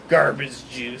garbage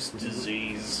juice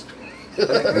disease.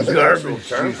 There's an actual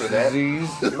term for that. disease.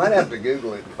 You might have to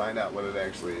Google it and find out what it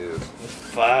actually is.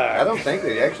 Fuck. I don't think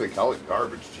they actually call it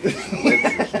garbage juice in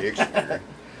Webster's dictionary.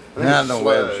 Not in the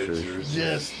Sludge Webster's. or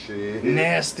Just shit.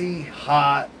 nasty,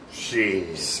 hot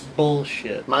Shit.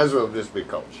 bullshit. Might as well just be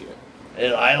called shit.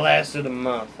 I lasted a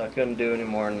month. I couldn't do any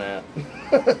more than that.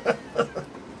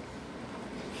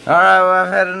 Alright, well,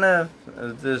 I've had enough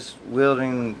of this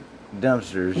wielding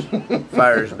dumpsters.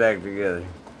 Fires back together.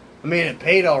 I mean, it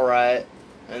paid all right,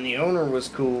 and the owner was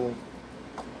cool,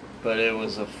 but it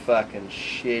was a fucking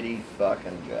shitty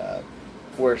fucking job.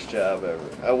 Worst job ever.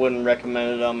 I wouldn't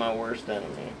recommend it on my worst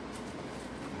enemy.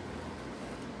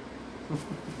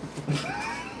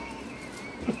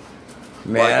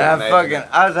 Man,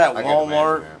 I was at I can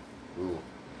Walmart, imagine that. Ooh.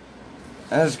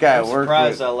 and this guy I I'm worked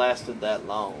surprised with. I lasted that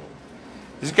long.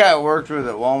 This guy I worked with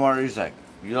at Walmart, he's like,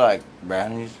 "You like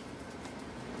brownies?"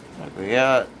 I'm like, well,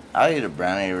 yeah, I eat a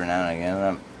brownie every now and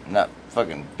again. I'm not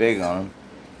fucking big on them.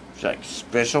 She's like,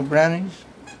 "Special brownies?"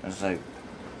 I was like,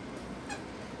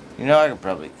 "You know, I could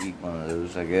probably eat one of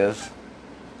those, I guess."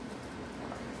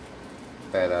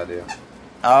 Bad idea.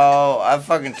 Oh, I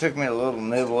fucking took me a little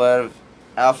nibble out of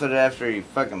Alfred after he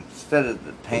fucking stood at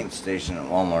the paint station at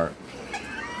Walmart.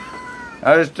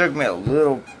 I just took me a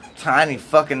little tiny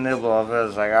fucking nibble off it. I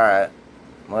was like, alright,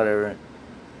 whatever.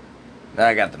 Then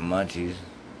I got the munchies.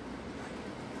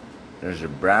 There's a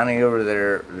brownie over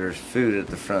there. There's food at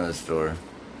the front of the store.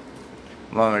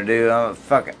 What I'm gonna do, I'm gonna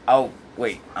fucking, oh,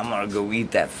 wait, I'm gonna go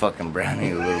eat that fucking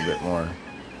brownie a little bit more.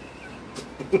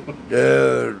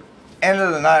 Dude, end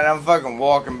of the night, I'm fucking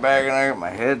walking back and I got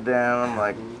my head down. I'm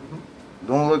like,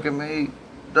 don't look at me.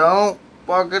 Don't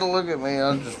fucking look at me.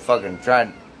 I'm just fucking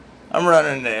trying. I'm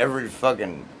running to every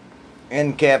fucking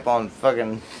end cap on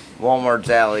fucking Walmart's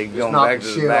alley, going knock back the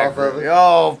to shit the back off of room. it.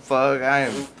 Oh, fuck. I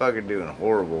am fucking doing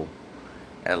horrible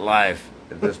at life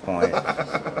at this point.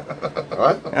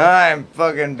 What? I'm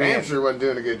fucking being... Damn sure wasn't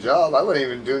doing a good job. I wasn't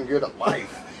even doing good at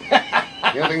life.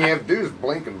 The only thing you have to do is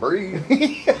blink and breathe.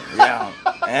 Yeah.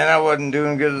 And I wasn't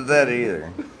doing good at that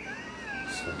either.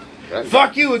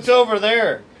 Fuck you, it's over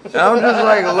there. I'm just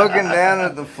like looking down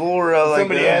at the floor. Like,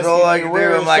 Somebody that's asks all you I if can you're do.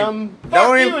 wearing I'm like, some. don't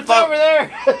Fuck even you, it's fuck. over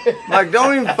there. Like,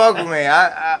 don't even fuck with me.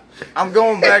 I'm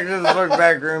going back to the fuck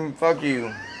back room. Fuck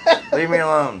you. Leave me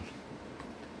alone.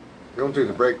 Going through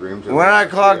the break room. When I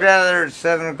clocked out of there at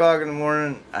 7 o'clock in the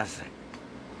morning, I was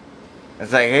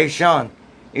like, hey, Sean,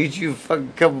 eat you a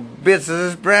fucking couple bits of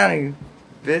this brownie,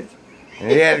 bitch.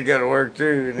 And he had to go to work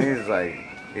too, and he was like,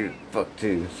 he was fucked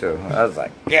too. So I was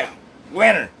like, yeah,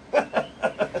 winner.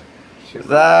 I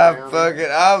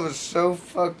was so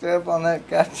fucked up on that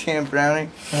goddamn brownie.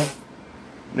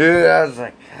 Dude, I was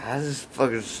like, God, this is the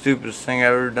fucking stupidest thing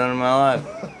I've ever done in my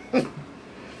life.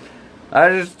 I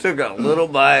just took a little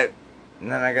bite,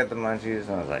 and then I got the munchies,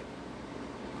 and I was like,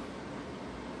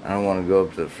 I don't want to go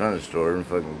up to the front of the store and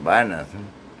fucking buy nothing.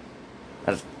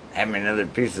 Let's have me another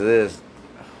piece of this.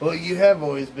 Well, you have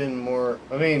always been more.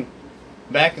 I mean,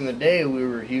 back in the day, we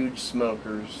were huge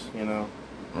smokers, you know.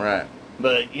 Right.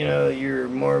 But, you know, you're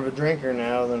more of a drinker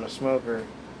now than a smoker.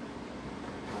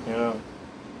 You know.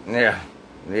 Yeah.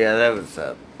 Yeah, that was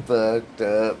a fucked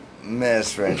up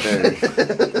mess right there.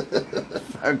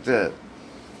 Fucked up.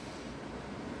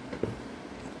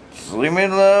 Just leave me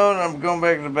alone. I'm going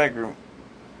back to the back room.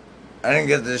 I didn't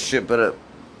get this shit put up.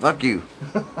 Fuck you.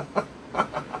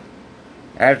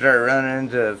 After I run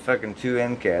into fucking 2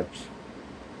 end caps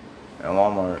at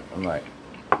Walmart, I'm like,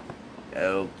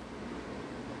 oh.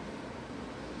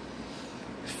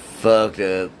 Fucked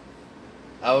up.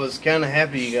 I was kind of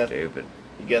happy you got Stupid.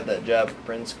 that job at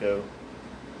Prinsco.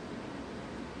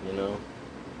 You know.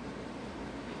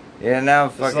 Yeah, now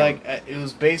It's fucking. like it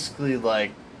was basically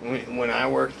like when I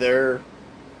worked there,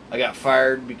 I got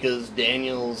fired because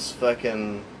Daniel's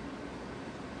fucking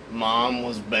mom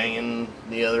was banging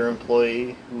the other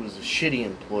employee who was a shitty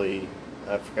employee.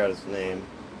 I forgot his name.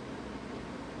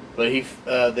 But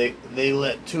they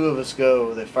let 2 of us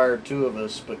go. They fired 2 of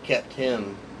us, but kept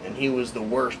him, and he was the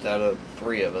worst out of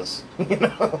 3 of us. You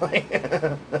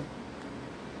know.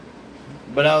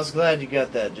 But I was glad you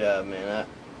got that job, man.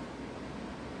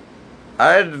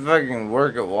 I had to fucking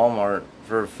work at Walmart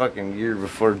for a fucking year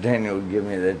before Daniel would give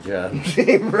me that job.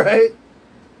 Right?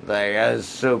 Like, I was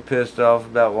so pissed off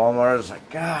about Walmart. I was like,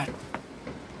 God,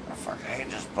 I fucking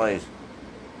hate this place.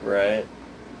 Right.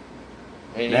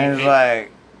 And Then it's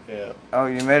like, yeah. oh,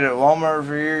 you made it at Walmart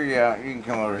for a year? Yeah, you can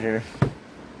come over here.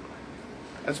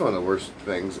 That's one of the worst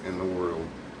things in the world,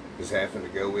 is having to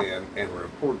go in and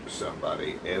report to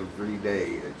somebody every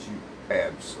day that you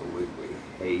absolutely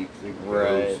hate to go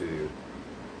Right. to.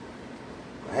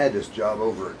 I had this job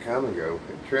over at Comingo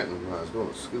in Trenton when I was going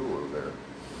to school over there.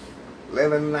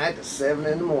 11 at night to 7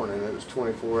 in the morning. It was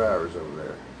 24 hours over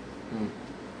there.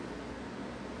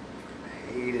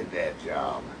 Hated that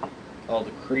job. All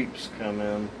the creeps come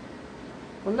in.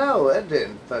 Well, no, that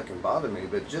didn't fucking bother me,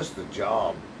 but just the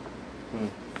job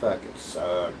fucking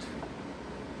sucked.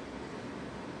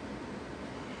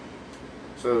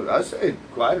 So I say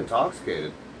quite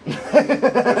intoxicated.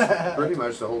 That's pretty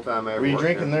much the whole time I ever Were you worked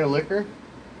drinking there. their liquor?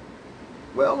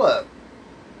 Well,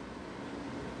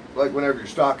 like whenever you're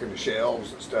stocking the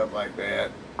shelves and stuff like that,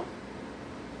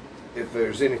 if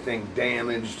there's anything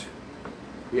damaged,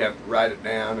 you have to write it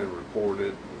down and report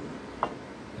it.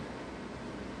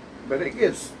 But it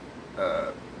gets,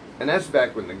 and that's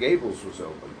back when the Gables was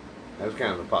open. That was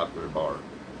kind of a popular bar.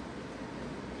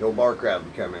 The old bar crowd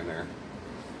would come in there.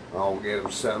 I'll get them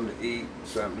something to eat,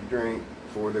 something to drink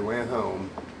before they went home.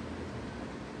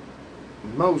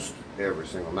 Most every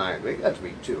single night. It got to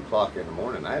be 2 o'clock in the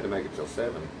morning. I had to make it till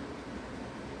 7.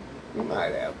 You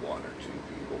might have 1 or 2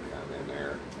 people come in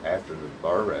there after the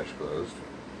bar rush closed.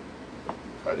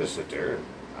 I just sit there and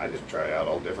I just try out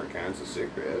all different kinds of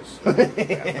cigarettes.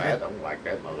 I don't like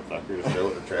that motherfucker. Just throw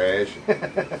it in the trash.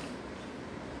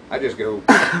 I just go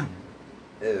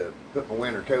put my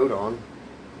winter coat on.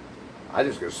 I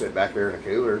just go sit back there in the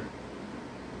cooler.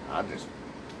 I just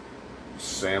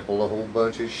sample a whole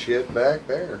bunch of shit back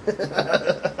there.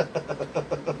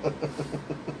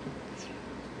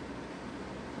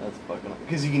 That's fucking.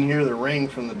 Because you can hear the ring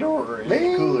from the door in the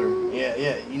Bing. cooler. Yeah,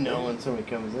 yeah. You know when somebody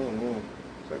comes in. Yeah.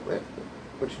 It's like,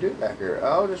 what you do back there?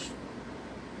 Oh, just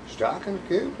stocking the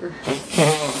cooler.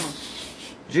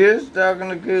 Just talking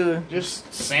to cooler.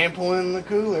 Just sampling the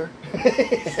cooler.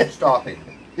 Stalking.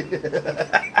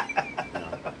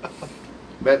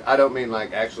 But I don't mean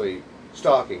like actually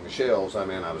stocking the shelves. I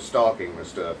mean I was stocking the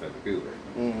stuff in the cooler.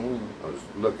 Mm-hmm. I was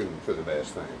looking for the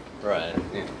best thing. Right.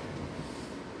 Yeah.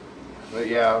 But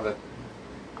yeah,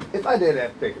 if I did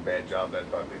have to pick a bad job, that'd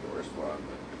probably be the worst one.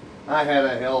 But I had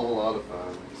a hell of a lot of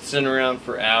fun. Sitting around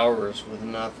for hours with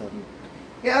nothing.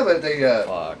 Yeah, but they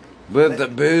Fuck. With the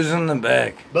booze in the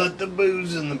back. But the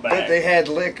booze in the back. but they had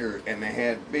liquor and they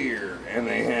had beer and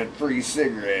they had free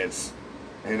cigarettes.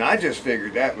 And I just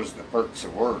figured that was the perks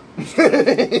of work.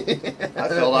 I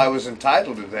felt I was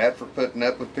entitled to that for putting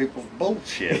up with people's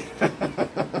bullshit. Of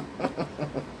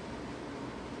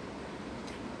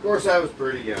course, I was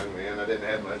pretty young, man. I didn't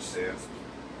have much sense.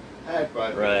 I had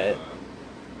quite a bit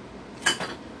of fun.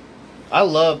 I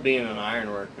love being an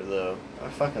ironworker, though. I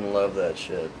fucking love that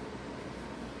shit.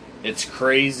 It's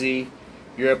crazy.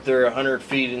 You're up there 100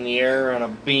 feet in the air on a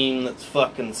beam that's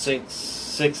fucking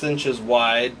six inches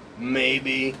wide,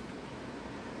 maybe.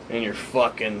 And you're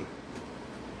fucking...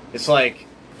 It's like,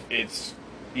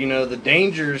 the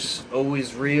danger's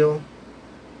always real,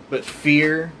 but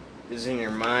fear is in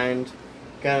your mind,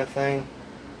 kind of thing.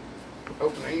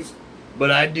 Open these.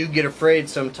 But I do get afraid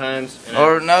sometimes. And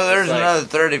Or no, there's it's like- another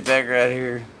 30 pack right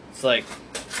here. It's like,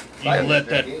 you Fire let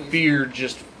that drink, yeah. fear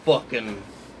just fucking...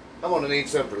 I'm gonna need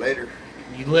some for later.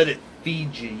 You let it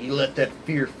feed you. You let that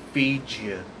fear feed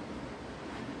you.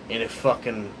 And it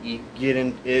fucking, you get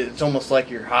in, it's almost like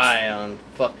you're high on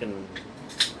fucking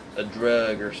a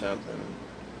drug or something.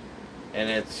 And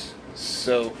it's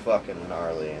so fucking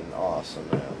gnarly and awesome,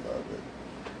 and I love it.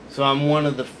 So I'm one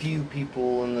of the few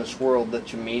people in this world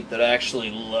that you meet that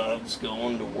actually loves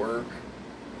going to work.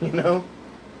 You know?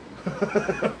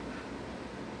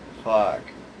 Fuck.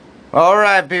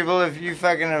 Alright, people, if you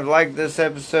fucking have liked this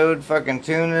episode, fucking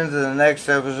tune into the next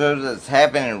episode that's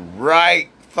happening right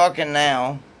fucking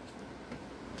now.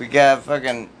 We got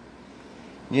fucking,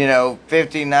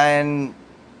 59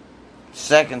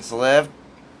 seconds left.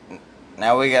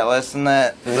 Now we got less than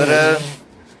that. But,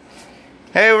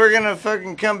 hey, we're gonna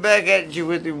fucking come back at you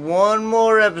with one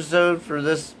more episode for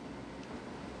this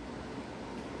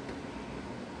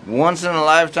once in a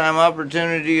lifetime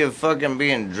opportunity of fucking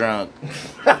being drunk.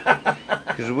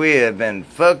 Because we have been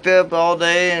fucked up all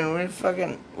day and we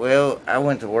fucking. Well, I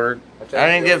went to work. I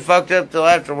didn't get fucked up till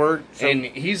after work. So And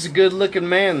he's a good looking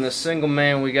man, the single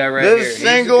man we got right This here. He's a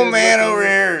single good man looking- over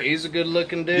here. He's a good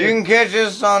looking dude. you can catch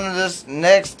us on this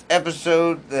next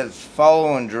episode that's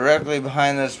following directly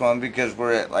behind this one because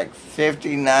we're at like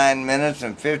 59 minutes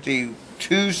and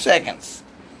 52 seconds.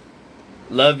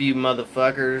 Love you,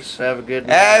 motherfuckers. Have a good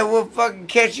night. Hey, we'll fucking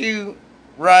catch you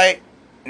right